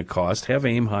it's going to cost. Have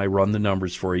Aim High run the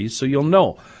numbers for you so you'll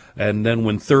know. And then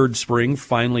when third spring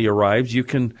finally arrives, you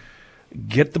can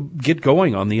get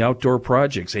going on the outdoor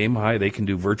projects. Aim High, they can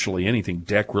do virtually anything.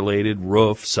 Deck-related,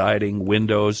 roof, siding,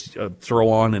 windows, throw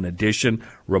on an addition,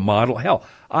 remodel. Hell,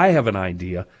 I have an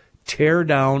idea. Tear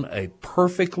down a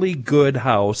perfectly good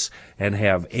house and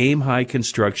have Aim High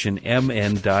Construction,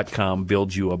 MN.com,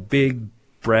 build you a big,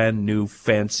 brand new,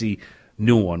 fancy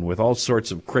new one with all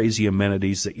sorts of crazy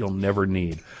amenities that you'll never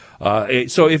need.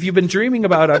 So if you've been dreaming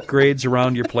about upgrades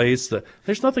around your place,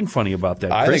 there's nothing funny about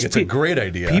that. I Chris. think it's a great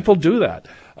idea. People do that.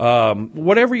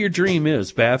 Whatever your dream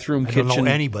is, bathroom, I kitchen, don't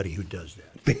know anybody who does that.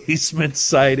 basement,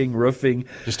 siding, roofing.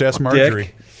 Just ask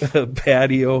Marjorie. Deck,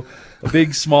 patio, a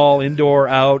big, small, indoor,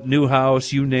 out, new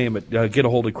house, you name it. Get a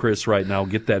hold of Chris right now.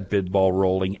 Get that bid ball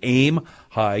rolling. Aim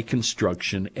High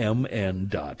Construction,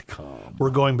 MN.com.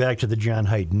 We're going back to the John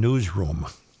Haidt newsroom.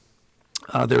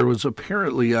 There was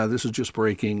apparently, this is just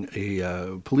breaking,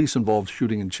 a police-involved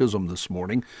shooting in Chisholm this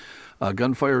morning.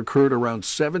 Gunfire occurred around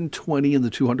 7:20 in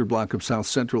the 200 block of South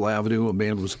Central Avenue. A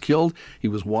man was killed. He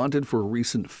was wanted for a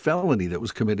recent felony that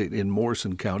was committed in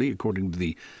Morrison County, according to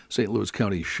the St. Louis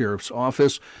County Sheriff's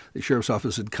Office. The Sheriff's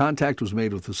Office said contact was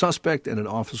made with the suspect and an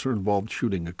officer-involved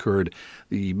shooting occurred.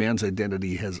 The man's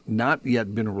identity has not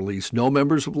yet been released. No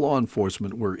members of law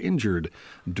enforcement were injured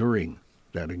during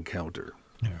that encounter.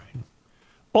 All right.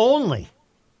 Only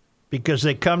because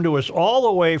they come to us all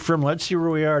the way from, let's see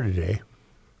where we are today.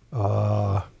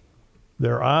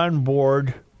 They're on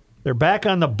board. They're back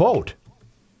on the boat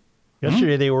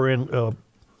Yesterday they were in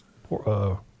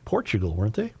Portugal,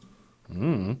 weren't they?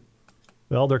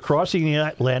 Well, they're crossing the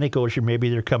Atlantic Ocean. Maybe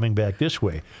they're coming back this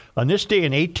way. On this day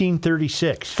in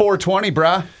 1836, 420,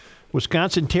 brah.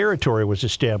 Wisconsin Territory was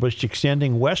established,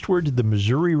 extending westward to the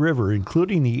Missouri River,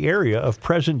 including the area of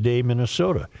present-day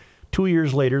Minnesota. 2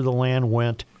 years later, the land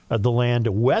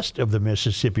west of the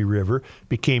Mississippi River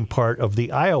became part of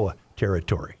the Iowa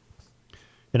Territory.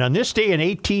 And on this day in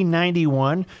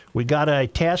 1891, we got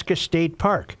Itasca State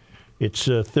Park. It's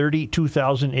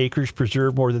 32,000 acres,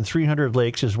 preserved more than 300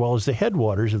 lakes, as well as the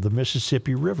headwaters of the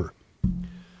Mississippi River.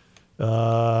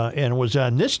 And it was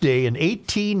on this day in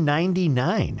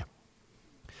 1899,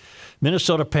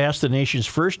 Minnesota passed the nation's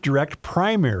first direct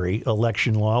primary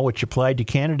election law, which applied to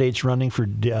candidates running for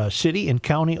city and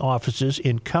county offices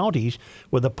in counties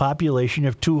with a population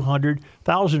of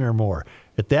 200,000 or more.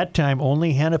 At that time,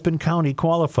 only Hennepin County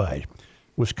qualified.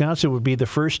 Wisconsin would be the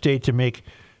first state to make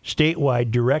statewide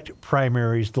direct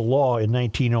primaries the law in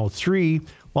 1903,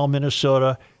 while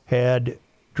Minnesota had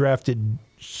drafted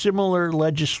similar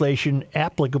legislation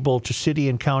applicable to city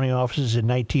and county offices in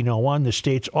 1901. The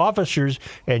state's officers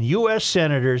and U.S.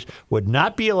 senators would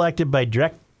not be elected by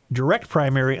direct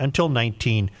primary until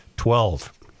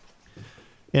 1912.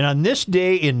 And on this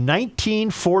day in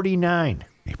 1949,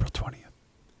 April 20th.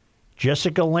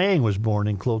 Jessica Lange was born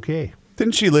in Cloquet.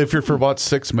 Didn't she live here for about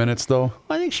 6 minutes, though?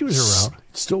 I think she was around.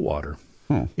 Stillwater.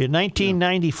 In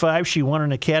 1995, she won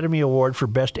an Academy Award for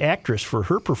Best Actress for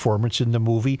her performance in the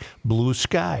movie Blue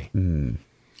Sky,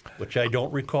 which I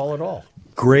don't recall at all.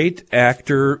 Great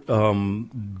actor,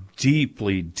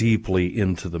 deeply, deeply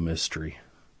into the mystery.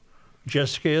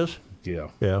 Jessica is? Yeah.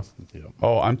 Yeah.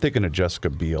 Oh, I'm thinking of Jessica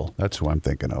Biel. That's who I'm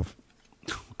thinking of.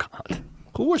 Oh, God.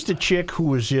 Who was the chick who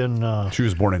was in She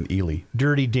was born in Ely.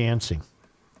 Dirty Dancing?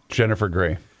 Jennifer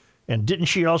Grey. And didn't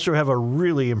she also have a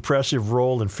really impressive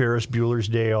role in Ferris Bueller's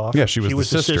Day Off? Yeah, she was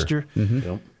the the sister.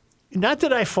 Yep. Not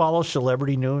that I follow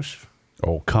celebrity news,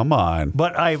 Oh, come on.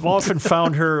 but I've often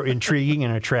found her intriguing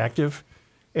and attractive.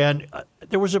 And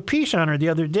there was a piece on her the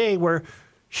other day where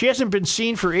she hasn't been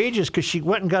seen for ages because she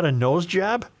went and got a nose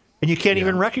job, and you can't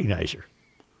even recognize her.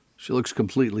 She looks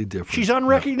completely different. She's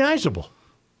unrecognizable.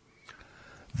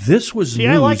 This was See,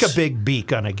 news. I like a big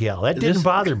beak on a gal. That didn't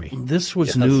bother me. This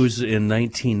was news in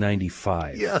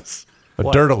 1995. Yes. A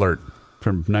dirt alert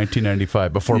from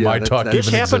 1995 before Yeah, my that- talk that- This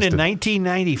even happened existed. in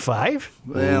 1995?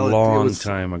 Well, Long it was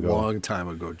time ago. Long time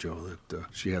ago, Joe, that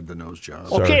she had the nose job.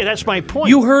 Okay, that's my point.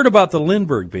 You heard about the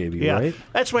Lindbergh baby, yeah, right?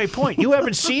 that's my point. You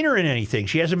haven't seen her in anything.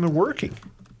 She hasn't been working.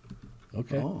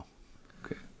 Okay. Oh,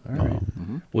 okay. All right.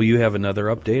 Will you have another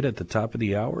update at the top of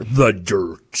the hour? The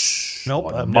dirt. Nope,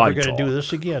 on I'm my never going to talk. do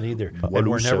this again either. And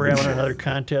we're never 107. having another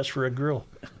contest for a grill.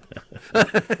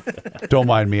 Don't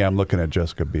mind me. I'm looking at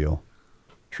Jessica Biel.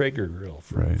 Traeger Grill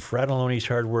from Right. Fratelloni's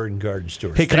Hardware and Garden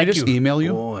Store. Hey, can I Thank just you. email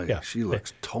you? Boy, Yeah. she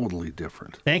looks totally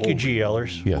different. Thank you, Holy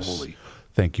GLers. Yes. moly.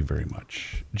 Thank you very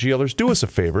much. GLers, do us a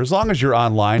favor. As long as you're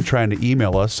online trying to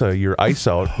email us your ice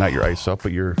out, not your ice out,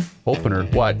 but your opener.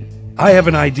 What? I have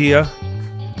an idea.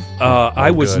 I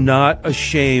was good. not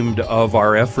ashamed of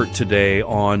our effort today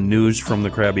on news from the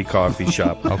Krabby Coffee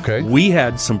Shop. Okay. We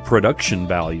had some production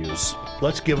values.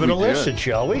 Let's give it a listen,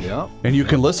 shall we? Yeah. And you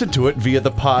can listen to it via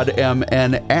the Pod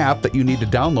MN app that you need to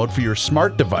download for your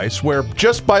smart device, where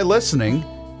just by listening,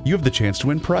 you have the chance to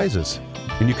win prizes.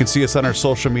 And you can see us on our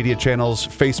social media channels,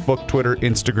 Facebook, Twitter,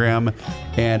 Instagram,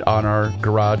 and on our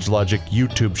Garage Logic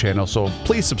YouTube channel. So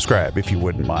please subscribe if you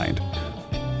wouldn't mind.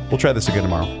 We'll try this again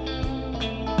tomorrow.